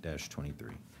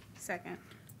 193-23. Second.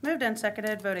 Moved and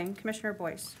seconded, voting. Commissioner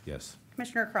Boyce. Yes.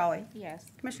 Commissioner Crawley. Yes.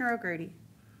 Commissioner O'Grady.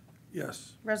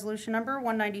 Yes. Resolution number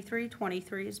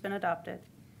 193-23 has been adopted.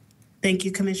 Thank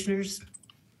you, Commissioners.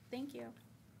 Thank you.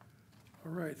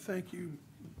 All right, thank you,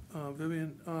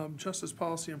 Vivian. Justice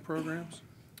Policy and Programs.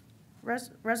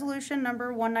 Resolution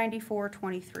number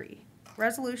 194-23.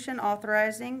 Resolution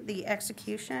authorizing the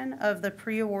execution of the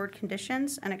pre-award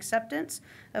conditions and acceptance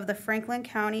of the Franklin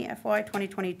County FY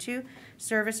 2022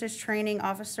 Services Training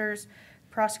Officers,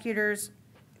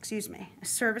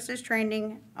 Services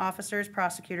Training Officers,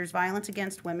 Prosecutors, Violence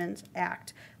Against Women's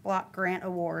Act Block Grant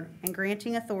Award, and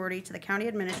granting authority to the county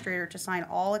administrator to sign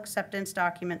all acceptance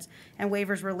documents and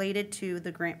waivers related to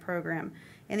the grant program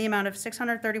in the amount of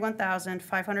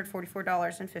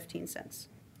 $631,544.15.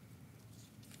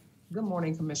 Good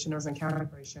morning, Commissioners and County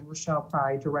Administration. Rochelle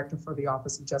Pride, Director for the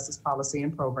Office of Justice Policy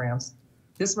and Programs.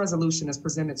 This resolution is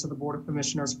presented to the Board of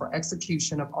Commissioners for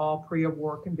execution of all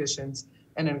pre-award conditions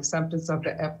and an acceptance of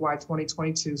the FY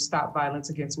 2022 Stop Violence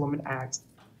Against Women Act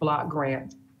Block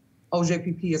Grant.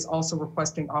 OJPP is also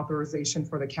requesting authorization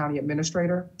for the County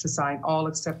Administrator to sign all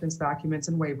acceptance documents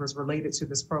and waivers related to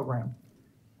this program.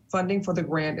 Funding for the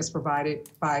grant is provided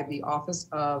by the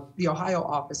Ohio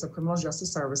Office of Criminal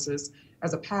Justice Services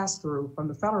as a pass-through from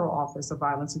the Federal Office of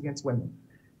Violence Against Women.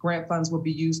 Grant funds will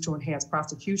be used to enhance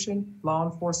prosecution,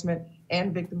 law enforcement,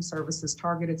 and victim services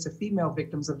targeted to female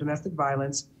victims of domestic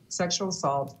violence, sexual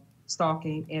assault,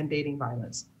 stalking, and dating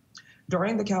violence.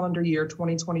 During the calendar year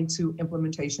 2022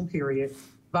 implementation period,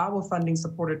 VAWA funding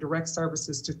supported direct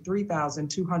services to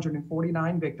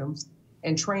 3,249 victims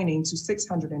and training to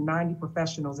 690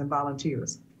 professionals and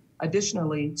volunteers.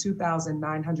 Additionally,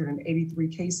 2,983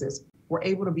 cases were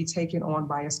able to be taken on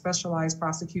by a specialized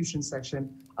prosecution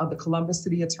section of the Columbus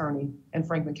City Attorney and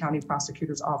Franklin County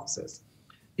Prosecutor's offices.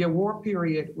 The award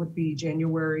period would be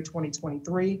January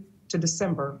 2023 to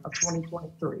December of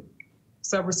 2023.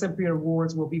 Subrecipient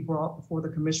awards will be brought before the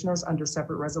Commissioners under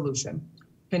separate resolution.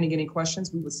 Pending any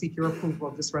questions, we would seek your approval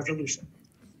of this resolution.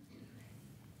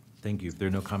 Thank you. If there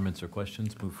are no comments or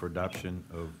questions, move for adoption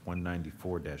of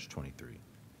 194-23.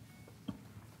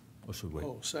 Or should we wait?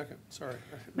 Oh, second, sorry.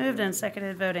 Moved and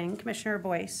seconded, voting. Commissioner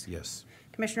Boyce. Yes.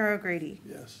 Commissioner O'Grady.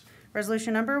 Yes.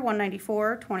 Resolution number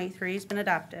 194-23 has been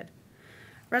adopted.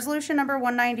 Resolution number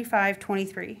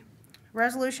 195-23.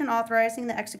 Resolution authorizing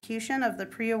the execution of the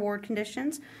pre-award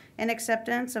conditions and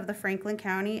acceptance of the Franklin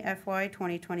County FY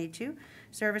 2022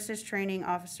 Services Training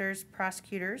Officers,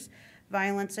 Prosecutors,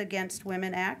 Violence Against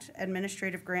Women Act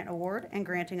Administrative Grant Award, and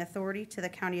granting authority to the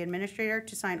county administrator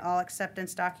to sign all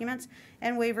acceptance documents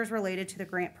and waivers related to the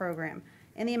grant program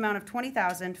in the amount of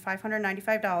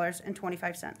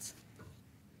 $20,595.25.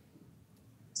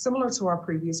 Similar to our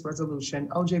previous resolution,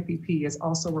 OJPP is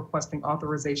also requesting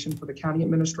authorization for the county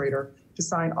administrator to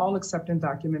sign all acceptance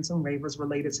documents and waivers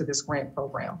related to this grant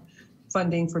program.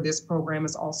 Funding for this program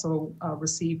is also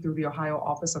received through the Ohio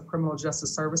Office of Criminal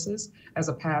Justice Services as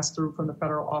a pass-through from the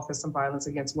Federal Office of Violence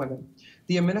Against Women.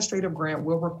 The administrative grant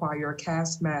will require a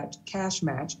cash match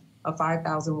of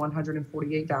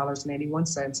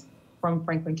 $5,148.81 from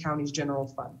Franklin County's general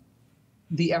fund.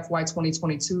 The FY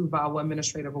 2022 VAWA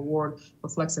Administrative Award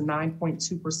reflects a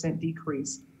 9.2%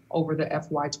 decrease over the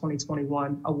FY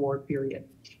 2021 award period.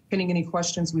 Pending any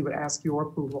questions, we would ask your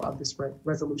approval of this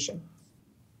resolution.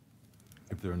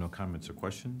 If there are no comments or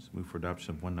questions, move for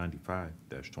adoption of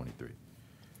 195-23.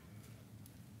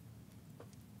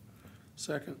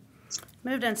 Second.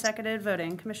 Moved and seconded,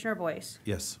 voting. Commissioner Boyce.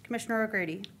 Yes. Commissioner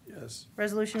O'Grady. Yes.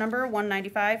 Resolution number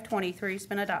 195-23 has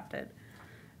been adopted.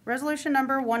 Resolution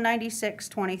number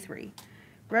 196-23.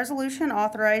 Resolution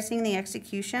authorizing the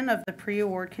execution of the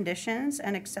pre-award conditions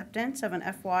and acceptance of an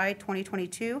FY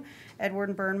 2022 Edward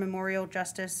and Byrne Memorial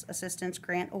Justice Assistance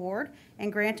Grant Award,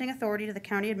 and granting authority to the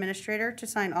county administrator to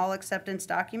sign all acceptance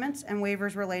documents and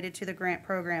waivers related to the grant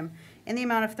program in the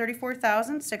amount of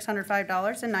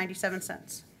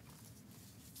 $34,605.97.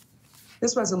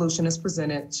 This resolution is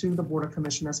presented to the Board of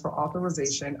Commissioners for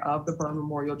authorization of the Byrne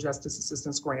Memorial Justice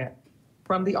Assistance Grant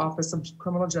from the Office of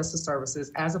Criminal Justice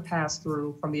Services as a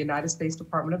pass-through from the United States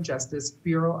Department of Justice,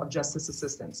 Bureau of Justice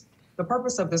Assistance. The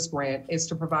purpose of this grant is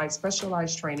to provide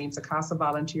specialized training to CASA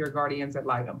volunteer guardians ad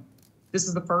litem. This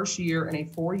is the first year in a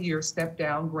 4-year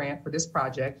step-down grant for this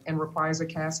project and requires a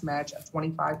CAS match of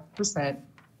 25%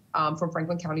 from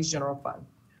Franklin County's general fund.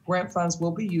 Grant funds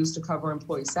will be used to cover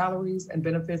employee salaries and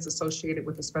benefits associated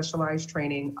with the specialized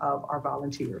training of our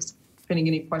volunteers. Pending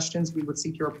any questions, we would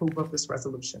seek your approval of this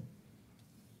resolution.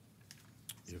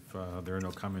 If there are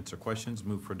no comments or questions,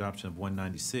 move for adoption of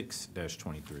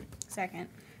 196-23. Second.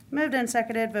 Moved and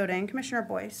seconded, voting. Commissioner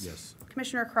Boyce? Yes.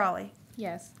 Commissioner Crawley?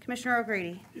 Yes. Commissioner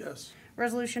O'Grady? Yes.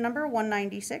 Resolution number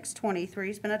 19623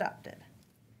 has been adopted.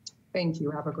 Thank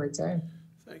you. Have a great day.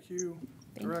 Thank you,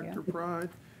 Thank Director Pride.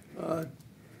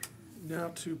 Now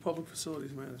to Public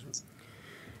Facilities Management.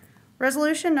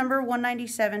 Resolution number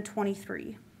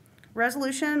 19723.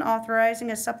 Resolution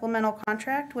authorizing a supplemental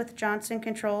contract with Johnson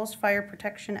Controls Fire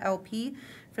Protection LP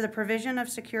for the provision of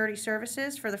security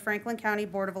services for the Franklin County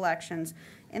Board of Elections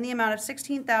in the amount of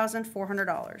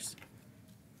 $16,400.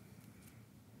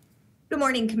 Good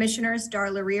morning, Commissioners.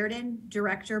 Darla Reardon,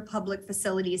 Director, Public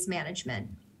Facilities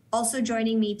Management. Also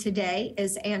joining me today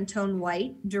is Antone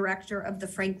White, Director of the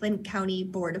Franklin County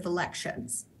Board of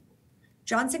Elections.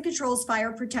 Johnson Controls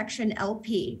Fire Protection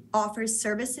LP offers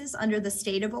services under the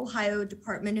State of Ohio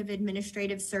Department of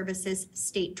Administrative Services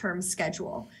State Term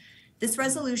Schedule. This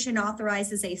resolution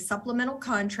authorizes a supplemental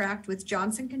contract with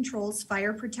Johnson Controls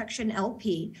Fire Protection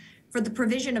LP for the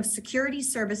provision of security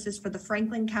services for the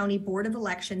Franklin County Board of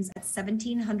Elections at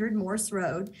 1700 Morse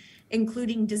Road,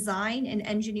 including design and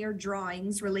engineered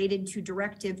drawings related to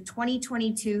Directive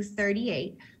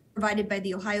 2022-38 provided by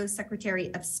the Ohio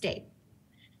Secretary of State.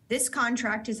 This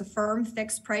contract is a firm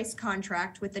fixed price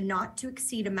contract with a not to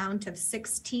exceed amount of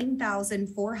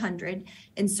 $16,400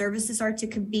 and services are to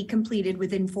be completed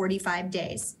within 45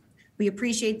 days. We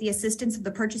appreciate the assistance of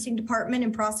the Purchasing Department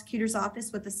and Prosecutor's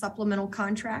Office with the supplemental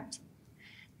contract.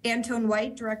 Antone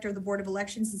White, Director of the Board of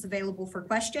Elections, is available for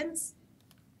questions.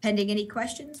 Pending any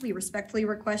questions, we respectfully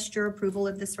request your approval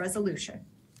of this resolution.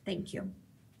 Thank you.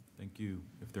 Thank you.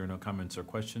 If there are no comments or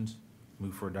questions,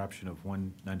 move for adoption of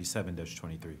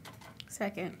 197-23.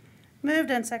 Second. Moved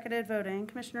and seconded, voting.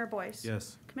 Commissioner Boyce?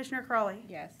 Yes. Commissioner Crawley?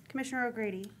 Yes. Commissioner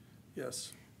O'Grady?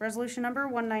 Yes. Resolution number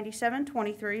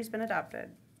 19723 has been adopted.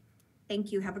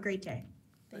 Thank you. Have a great day.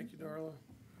 Thank you, Darla.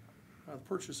 The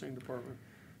Purchasing Department.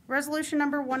 Resolution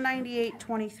number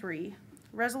 19823.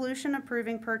 Resolution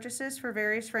approving purchases for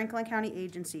various Franklin County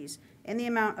agencies in the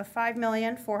amount of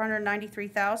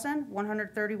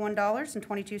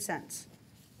 $5,493,131.22.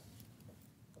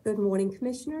 Good morning,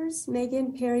 Commissioners.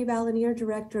 Megan Perry Valenier,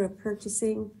 Director of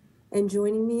Purchasing, and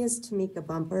joining me is Tamika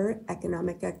Bumper,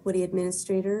 Economic Equity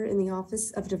Administrator in the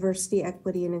Office of Diversity,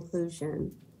 Equity, and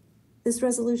Inclusion. This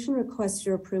resolution requests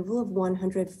your approval of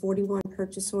 141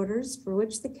 purchase orders for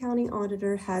which the County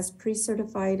Auditor has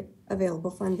pre-certified available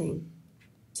funding.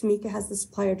 Tamika has the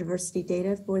supplier diversity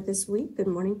data for this week. Good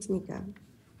morning, Tamika.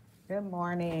 Good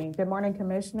morning. Good morning,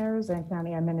 Commissioners and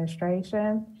County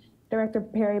Administration. Director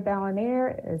Perry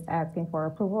Balanier is asking for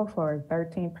approval for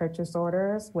 13 purchase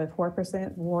orders with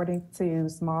 4% awarded to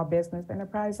small business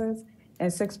enterprises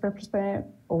and 6%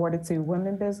 awarded to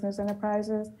women business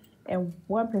enterprises and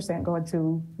 1% going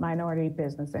to minority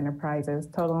business enterprises,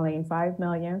 totaling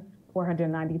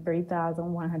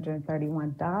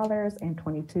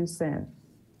 $5,493,131.22.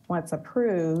 Once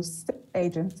approved, 6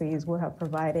 agencies will have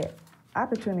provided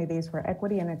opportunities for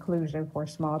equity and inclusion for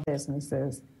small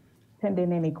businesses.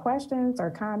 Pending any questions or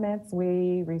comments,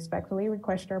 we respectfully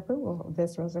request your approval of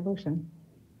this resolution.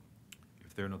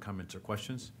 If there are no comments or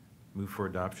questions, move for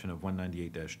adoption of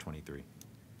 198-23.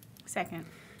 Second.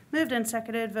 Moved and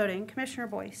seconded, voting. Commissioner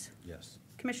Boyce? Yes.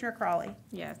 Commissioner Crawley?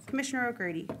 Yes. Commissioner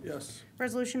O'Grady? Yes.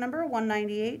 Resolution number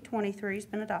 19823 has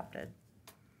been adopted.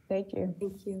 Thank you.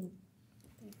 Thank you.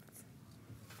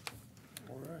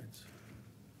 All right.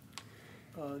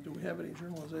 Do we have any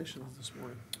journalizations this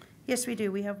morning? Yes, we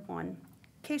do. We have one.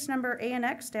 Case number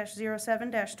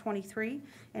ANX-07-23,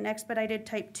 an expedited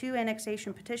Type 2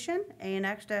 annexation petition,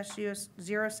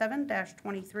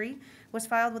 ANX-07-23, was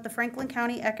filed with the Franklin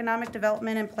County Economic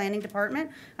Development and Planning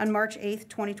Department on March 8,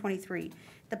 2023.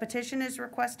 The petition is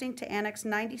requesting to annex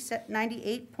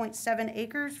 98.7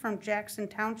 acres from Jackson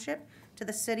Township to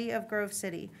the city of Grove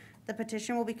City. The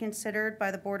petition will be considered by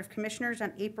the Board of Commissioners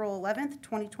on April 11,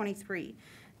 2023.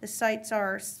 The sites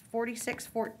are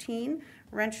 4614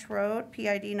 Wrench Road,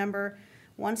 PID number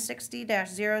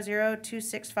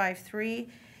 160-002653,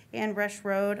 and Resch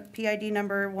Road, PID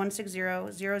number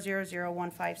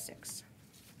 160-000156.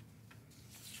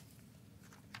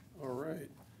 All right.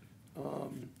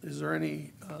 Is there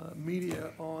any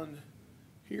media on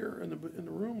here in the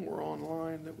room or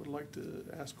online that would like to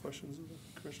ask questions of the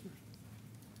commissioner?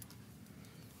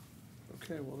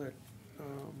 Okay, well,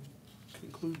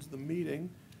 concludes the meeting.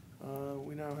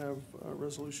 We now have a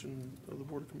resolution of the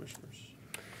Board of Commissioners.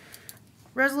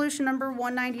 Resolution number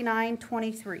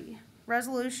 19923,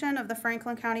 resolution of the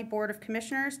Franklin County Board of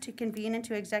Commissioners to convene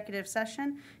into executive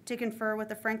session to confer with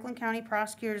the Franklin County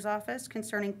Prosecutor's Office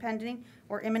concerning pending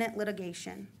or imminent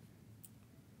litigation.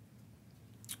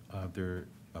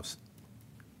 This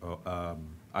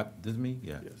is me?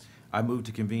 Yeah. Yes. I move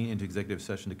to convene into executive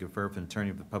session to confer with an attorney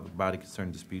of the public body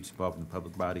concerning disputes involving the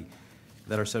public body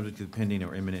that are subject to pending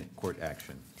or imminent court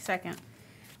action. Second.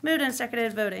 Moved and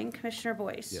seconded voting. Commissioner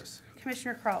Boyce. Yes.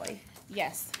 Commissioner Crawley.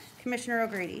 Yes. Commissioner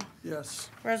O'Grady. Yes.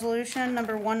 Resolution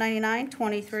number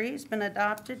 19923 has been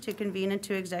adopted to convene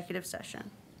into executive session.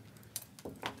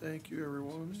 Thank you,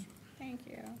 everyone. Thank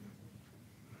you.